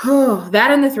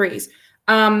that in the threes.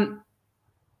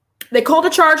 They called a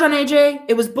charge on AJ.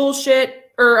 It was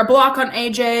bullshit, or a block on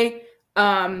AJ.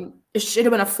 It should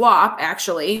have been a flop,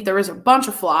 actually. There was a bunch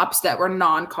of flops that were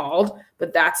non-called,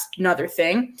 but that's another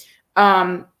thing.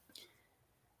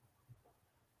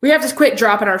 We have to quit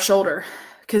dropping our shoulder,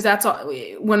 because that's all.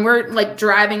 When we're like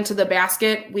driving to the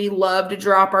basket, we love to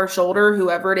drop our shoulder,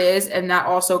 whoever it is, and that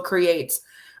also creates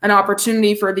an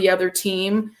opportunity for the other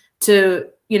team to,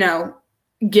 you know,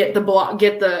 get the block,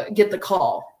 get the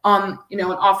call on, you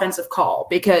know, an offensive call,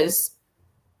 because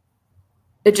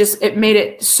it made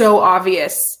it so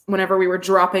obvious whenever we were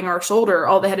dropping our shoulder.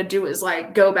 All they had to do was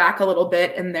like go back a little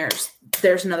bit, and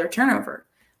there's another turnover.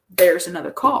 There's another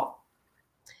call.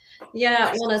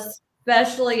 Yeah, well,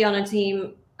 especially on a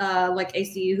team like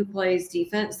ACU who plays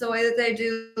defense the way that they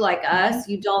do, like us,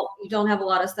 you don't have a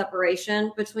lot of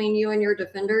separation between you and your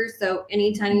defenders. So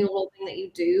any tiny little thing that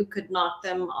you do could knock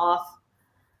them off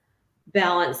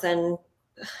balance. And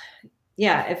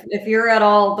yeah, if you're at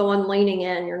all the one leaning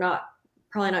in, you're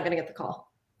probably not going to get the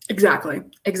call. Exactly.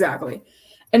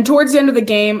 And towards the end of the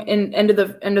game and end of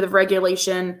the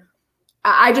regulation,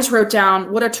 I just wrote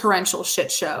down, what a torrential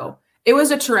shit show. It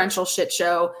was a torrential shit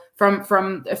show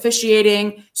from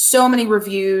officiating, so many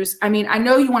reviews. I mean, I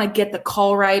know you want to get the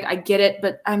call right. I get it.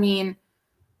 But, I mean,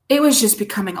 it was just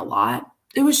becoming a lot.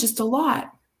 It was just a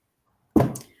lot.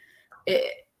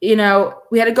 You know,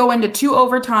 we had to go into 2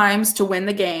 overtimes to win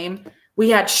the game. We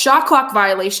had shot clock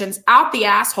violations out the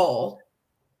asshole.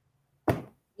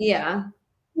 Yeah.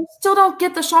 I still don't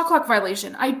get the shot clock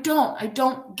violation. I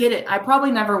don't get it. I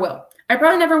probably never will. I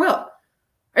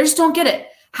just don't get it.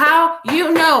 How,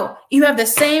 you know, you have the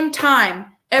same time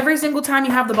every single time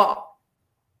you have the ball.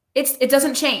 It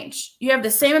doesn't change. You have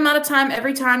the same amount of time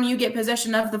every time you get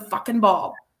possession of the fucking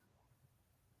ball.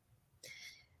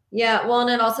 Yeah, well, and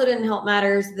it also didn't help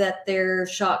matters that their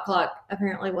shot clock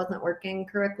apparently wasn't working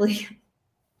correctly.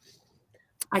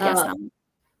 I guess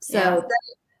so.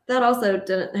 That also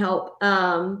didn't help.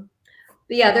 But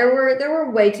yeah, there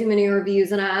were way too many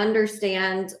reviews, and I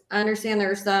understand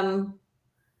there's some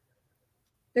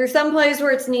plays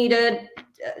where it's needed,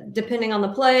 depending on the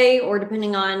play or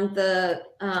depending on the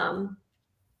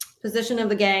position of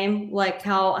the game, like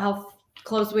how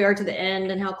close we are to the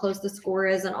end and how close the score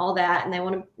is and all that, and they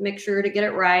want to make sure to get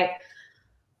it right.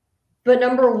 But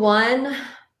number one,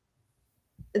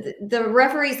 the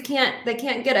referees can't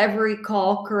get every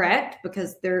call correct,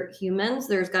 because they're humans.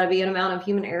 There's got to be an amount of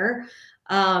human error.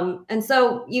 And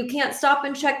so you can't stop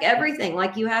and check everything.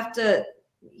 Like you have to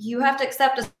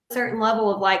accept a certain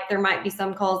level of, like, there might be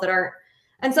some calls that aren't,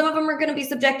 and some of them are going to be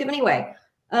subjective anyway.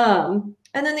 And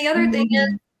then the other thing is,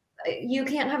 you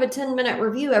can't have a 10-minute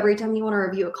review every time you want to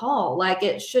review a call. Like,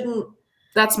 it shouldn't.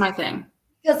 That's my thing.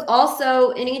 Because also,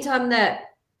 anytime that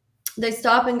they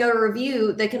stop and go to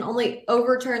review, they can only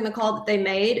overturn the call that they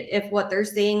made if what they're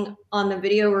seeing on the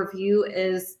video review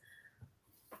is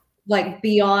like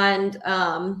beyond,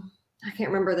 I can't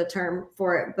remember the term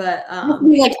for it, but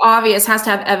like obvious, has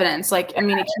to have evidence. Like, I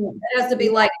mean, it has to be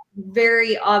like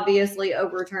very obviously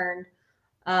overturned.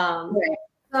 Right.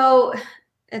 So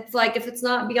it's like, if it's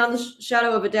not beyond the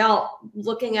shadow of a doubt,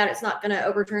 looking at it's not going to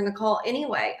overturn the call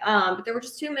anyway. But there were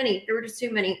just too many.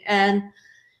 And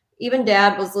even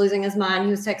Dad was losing his mind.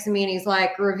 He was texting me and he's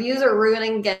like, reviews are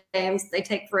ruining games. They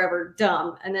take forever.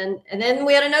 Dumb. And then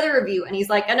we had another review and he's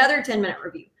like, another 10-minute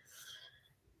review.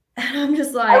 And I'm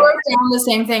just like, I wrote down the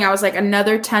same thing. I was like,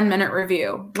 another 10-minute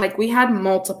review. Like, we had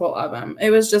multiple of them.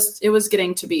 It was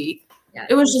getting to be,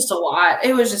 it was just a lot.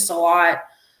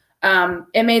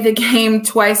 It made the game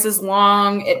twice as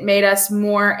long. It made us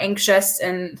more anxious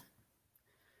and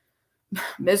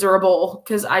miserable,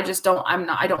 because I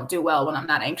don't do well when I'm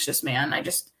that anxious, man. I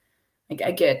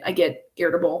get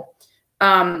irritable.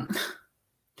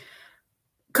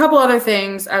 Couple other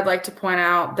things I'd like to point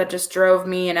out that just drove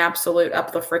me an absolute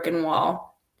up the freaking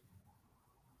wall.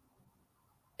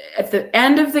 At the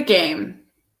end of the game,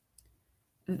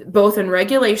 both in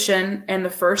regulation and the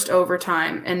first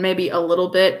overtime, and maybe a little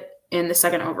bit in the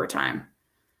second overtime,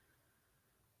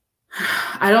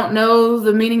 I don't know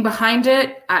the meaning behind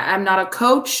it. I'm not a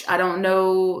coach. I don't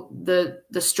know the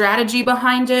strategy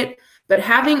behind it. But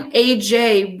having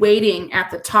AJ waiting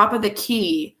at the top of the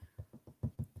key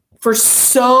for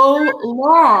so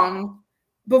long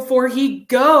before he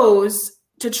goes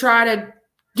to try to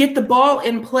get the ball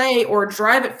in play or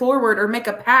drive it forward or make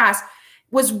a pass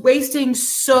was wasting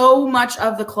so much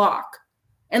of the clock.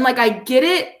 And, like, I get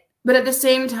it. But at the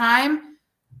same time,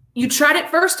 you tried it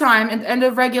first time at the end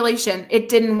of regulation. It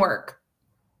didn't work.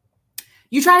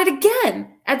 You tried it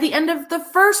again at the end of the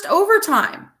first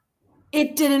overtime.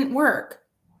 It didn't work.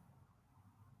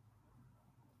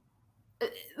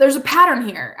 There's a pattern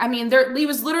here. I mean, he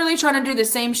was literally trying to do the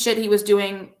same shit he was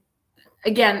doing.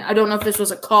 Again, I don't know if this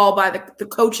was a call by the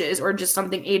coaches or just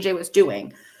something AJ was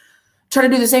doing. Trying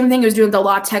to do the same thing he was doing the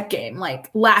La Tech game, like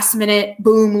last minute,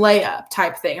 boom, layup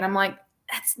type thing. And I'm like,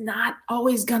 that's not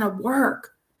always going to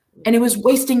work. And it was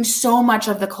wasting so much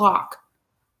of the clock.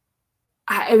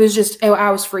 I was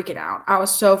freaking out. I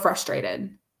was so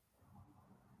frustrated.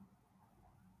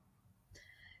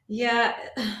 Yeah.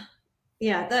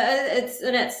 Yeah,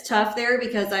 it's tough there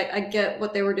because I get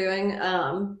what they were doing.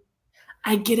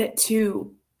 I get it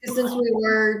too. Since we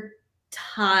were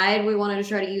tied, we wanted to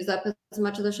try to use up as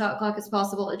much of the shot clock as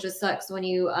possible. It just sucks when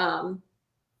you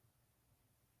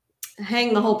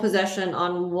hang the whole possession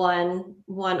on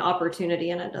one opportunity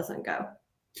and it doesn't go.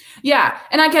 Yeah,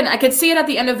 and I could see it at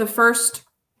the end of the first,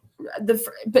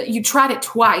 but you tried it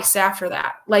twice after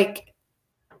that. Like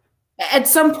at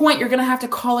some point, you're gonna have to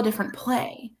call a different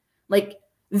play. Like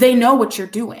they know what you're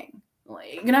doing.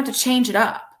 Like, you're gonna have to change it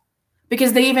up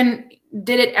because they even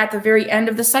did it at the very end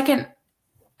of the second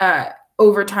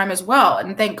overtime as well.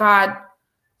 And thank God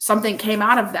something came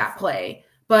out of that play.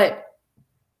 But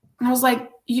I was like,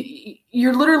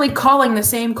 you're literally calling the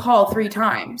same call 3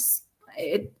 times.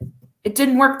 It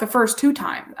didn't work the first 2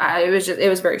 times. It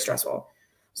was very stressful. I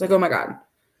was like, oh my God,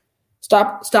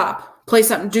 stop, play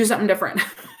something, do something different.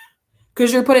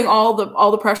 Because you're putting all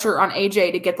the pressure on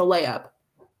AJ to get the layup.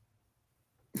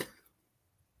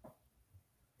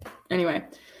 Anyway,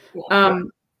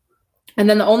 and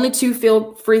then the only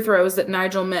 2 free throws that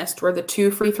Nigel missed were the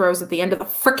 2 free throws at the end of the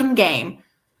freaking game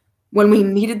when we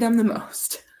needed them the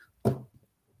most.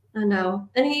 I know,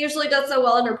 and he usually does so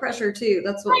well under pressure too.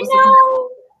 That's what I know.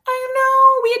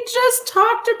 We had just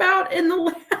talked about in the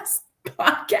last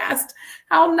podcast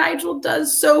how Nigel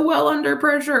does so well under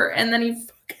pressure, and then he.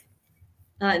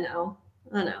 I know.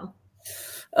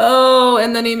 Oh,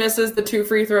 and then he misses the 2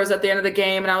 free throws at the end of the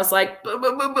game, and I was like,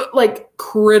 like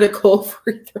critical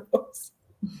free throws.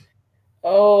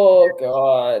 Oh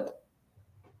God.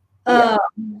 Yeah.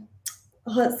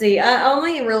 Let's see. I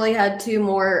only really had 2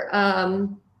 more.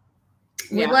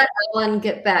 We let Allen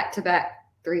get back-to-back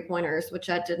 3-pointers, which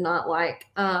I did not like.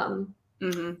 And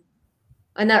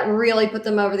that really put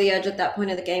them over the edge at that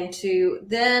point of the game too.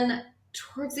 Then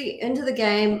towards the end of the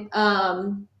game,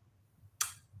 trying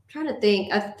to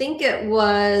think. I think it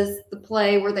was the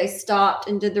play where they stopped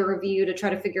and did the review to try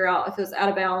to figure out if it was out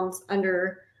of bounds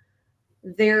under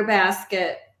their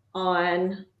basket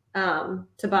on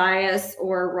Tobias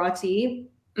or Rati.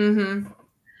 Mm-hmm.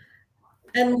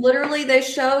 And literally they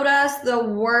showed us the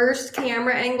worst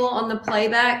camera angle on the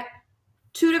playback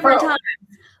 2 different times.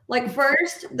 Like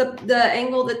first, the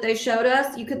angle that they showed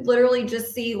us, you could literally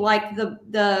just see like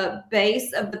the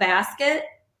base of the basket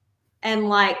and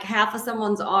like half of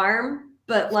someone's arm,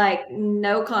 but like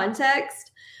no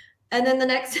context. And then the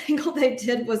next angle they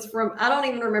did was from, I don't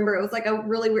even remember. It was like a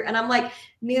really weird, and I'm like,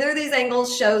 neither of these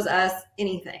angles shows us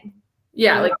anything.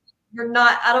 Yeah. Like you're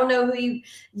not, I don't know who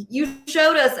you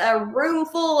showed us a room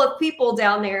full of people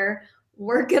down there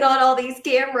working on all these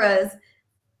cameras.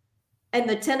 And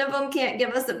the 10 of them can't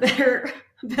give us a better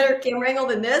camera angle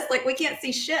than this. Like we can't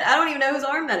see shit. I don't even know whose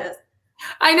arm that is.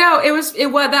 I know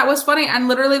that was funny. And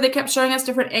literally they kept showing us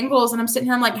different angles. And I'm sitting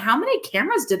here, I'm like, how many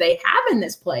cameras do they have in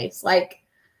this place? Like,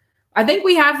 I think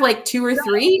we have like 2 or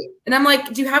 3. And I'm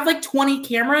like, do you have like 20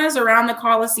 cameras around the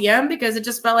Coliseum? Because it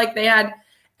just felt like they had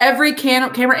every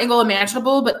camera angle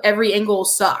imaginable, but every angle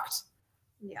sucked.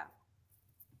 Yeah.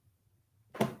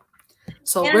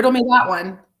 So riddle me that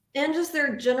one. And just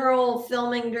their general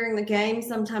filming during the game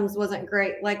sometimes wasn't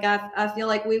great. Like I feel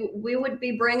like we would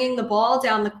be bringing the ball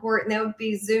down the court and they would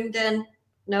be zoomed in.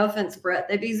 No offense, Brett.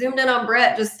 They'd be zoomed in on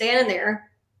Brett just standing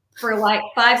there for like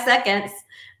 5 seconds.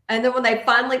 And then when they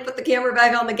finally put the camera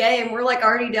back on the game, we're like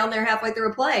already down there halfway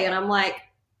through a play. And I'm like,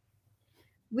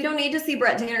 we don't need to see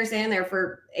Brett Tanner standing there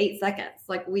for 8 seconds.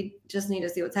 Like we just need to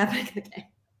see what's happening in the game.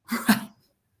 Right.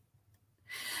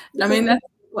 I mean, that's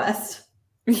West.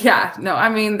 Yeah, no, I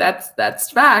mean,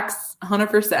 that's facts,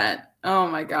 100%. Oh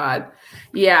my God.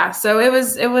 Yeah. So it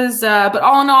was, but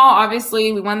all in all,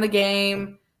 obviously we won the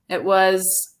game. It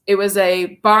was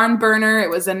a barn burner.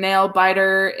 It was a nail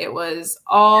biter. It was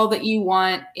all that you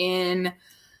want in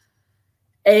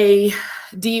a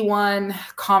D1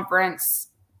 conference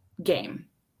game.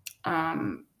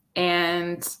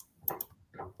 And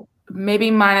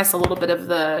maybe minus a little bit of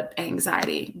the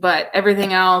anxiety, but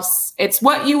everything else, it's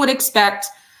what you would expect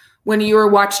when you are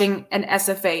watching an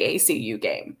SFA ACU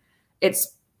game.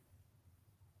 It's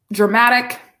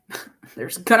dramatic.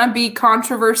 There's going to be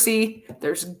controversy.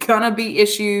 There's going to be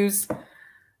issues.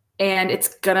 And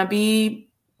it's going to be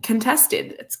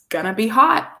contested. It's going to be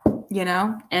hot, you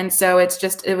know? And so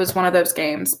it was one of those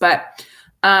games. But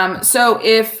so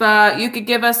if you could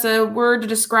give us a word to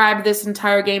describe this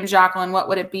entire game, Jacqueline, what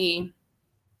would it be?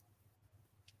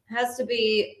 It has to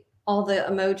be all the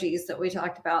emojis that we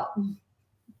talked about.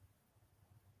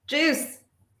 Juice.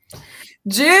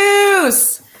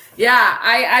 Yeah,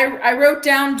 I wrote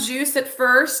down juice at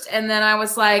first, and then I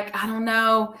was like, I don't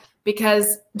know,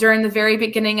 because during the very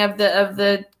beginning of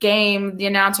the game, the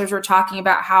announcers were talking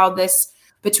about how this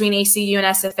between ACU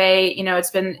and SFA, you know,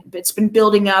 it's been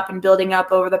building up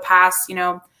over the past, you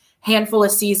know, handful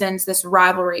of seasons, this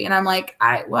rivalry. And I'm like,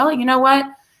 well, you know what?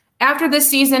 After this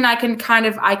season, I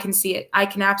can see it. I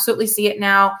can absolutely see it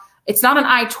now. It's not an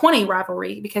I-20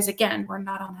 rivalry because, again, we're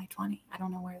not on I-20. I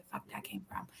don't know where the fuck that came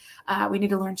from. We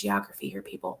need to learn geography here,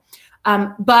 people.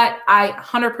 But I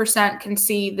 100% can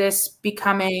see this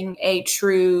becoming a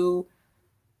true,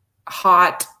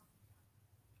 hot,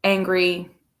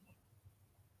 angry,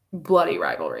 bloody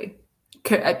rivalry.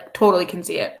 I totally can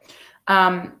see it.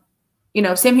 You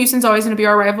know, Sam Houston's always going to be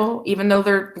our rival. Even though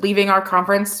they're leaving our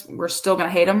conference, we're still going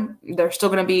to hate them. They're still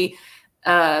going to be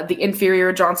the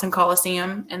inferior Johnson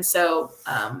Coliseum. And so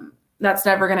that's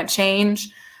never going to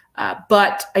change.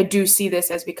 But I do see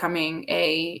this as becoming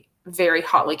a very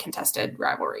hotly contested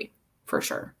rivalry for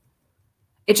sure.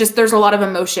 It's just, there's a lot of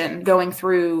emotion going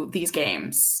through these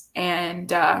games. And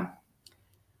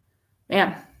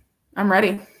man, I'm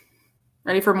ready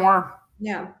for more.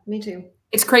 Yeah, me too.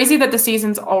 It's crazy that the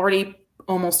season's already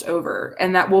almost over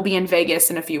and that we'll be in Vegas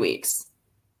in a few weeks.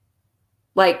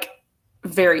 Like,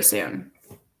 very soon.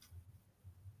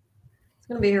 It's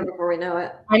going to be here before we know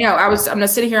it. I know. I'm going to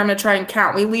sit here. I'm going to try and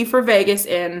count. We leave for Vegas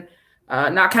in,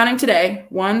 not counting today,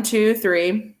 1, 2,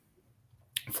 3,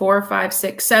 4, 5,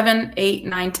 6, 7, 8,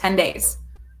 9, 10 days.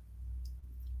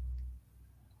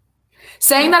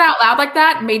 Saying that out loud like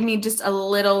that made me just a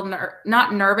little,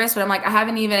 not nervous, but I'm like, I have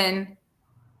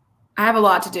a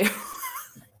lot to do.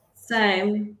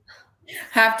 Same.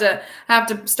 Have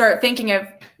to start thinking of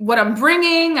what I'm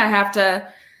bringing. I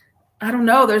don't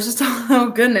know. There's just, oh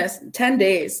goodness, 10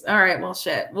 days. All right. Well,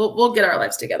 shit, we'll get our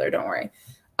lives together. Don't worry.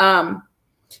 But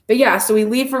yeah, so we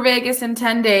leave for Vegas in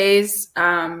 10 days.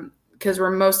 Cause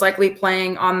we're most likely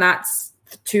playing on that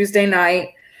Tuesday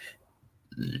night.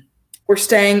 We're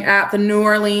staying at the New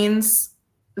Orleans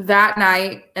that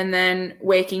night and then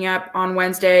waking up on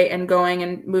Wednesday and going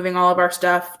and moving all of our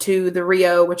stuff to the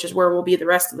Rio, which is where we'll be the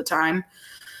rest of the time.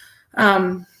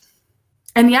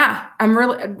 And yeah,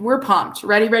 we're pumped,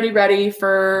 ready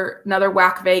for another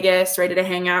WAC Vegas, ready to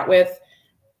hang out with,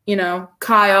 you know,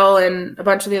 Kyle and a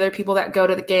bunch of the other people that go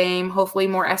to the game. Hopefully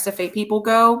more SFA people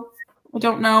go. I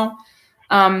don't know.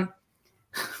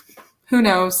 Who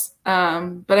knows?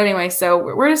 But anyway, so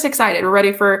we're just excited.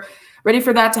 We're ready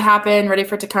for that to happen, ready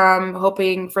for it to come,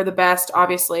 hoping for the best,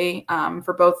 obviously,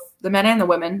 for both the men and the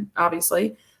women,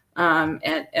 obviously,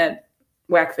 at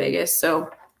WAC Vegas. So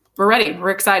we're ready.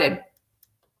 We're excited.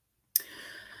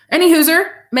 Any Hooser,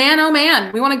 man, oh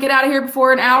man, we want to get out of here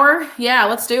before an hour. Yeah,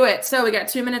 let's do it. So we got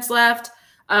 2 minutes left.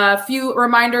 A few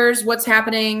reminders, what's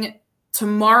happening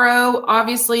tomorrow,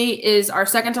 obviously, is our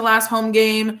second to last home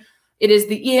game. It is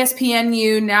the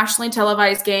ESPNU nationally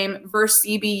televised game versus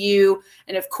CBU.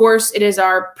 And of course, it is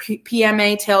our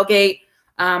PMA tailgate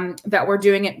that we're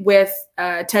doing it with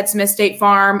Ted Smith State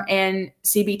Farm and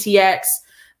CBTX.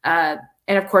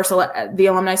 And of course, the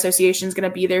Alumni Association is going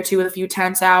to be there too with a few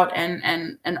tents out,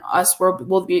 and us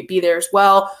will be there as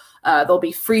well. There'll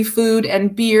be free food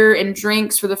and beer and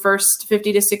drinks for the first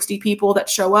 50 to 60 people that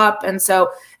show up. And so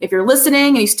if you're listening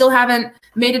and you still haven't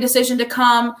made a decision to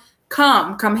come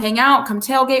hang out, come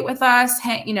tailgate with us,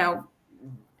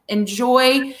 enjoy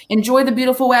the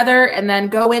beautiful weather, and then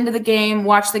go into the game,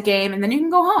 watch the game, and then you can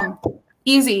go home.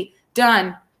 Easy,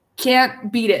 done.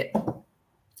 Can't beat it.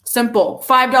 Simple.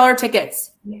 $5 tickets.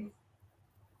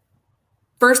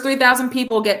 First 3,000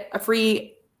 people get a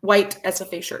free white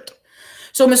SFA shirt.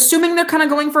 So I'm assuming they're kind of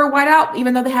going for a whiteout,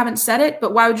 even though they haven't said it.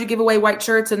 But why would you give away white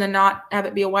shirts and then not have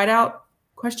it be a whiteout? ?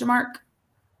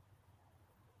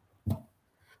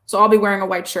 So I'll be wearing a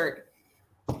white shirt,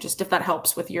 just if that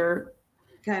helps with your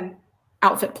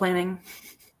outfit planning.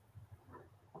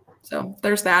 So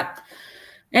there's that.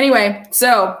 Anyway,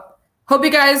 so hope you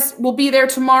guys will be there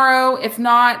tomorrow. If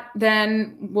not,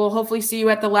 then we'll hopefully see you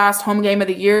at the last home game of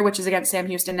the year, which is against Sam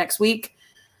Houston next week.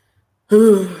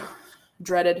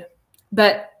 Dreaded.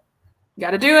 But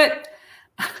got to do it.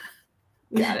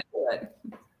 Got to do it.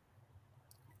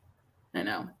 I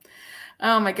know.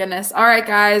 Oh my goodness. All right,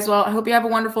 guys. Well, I hope you have a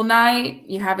wonderful night.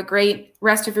 You have a great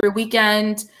rest of your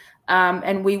weekend.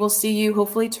 And we will see you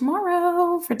hopefully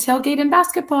tomorrow for tailgate and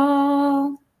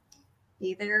basketball.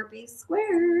 Be there, be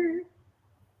square.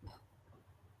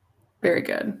 Very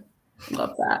good.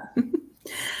 Love that.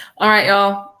 All right,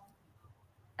 y'all.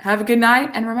 Have a good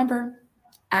night. And remember,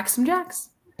 Axe 'em Jacks.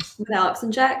 With Alex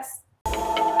and Jax.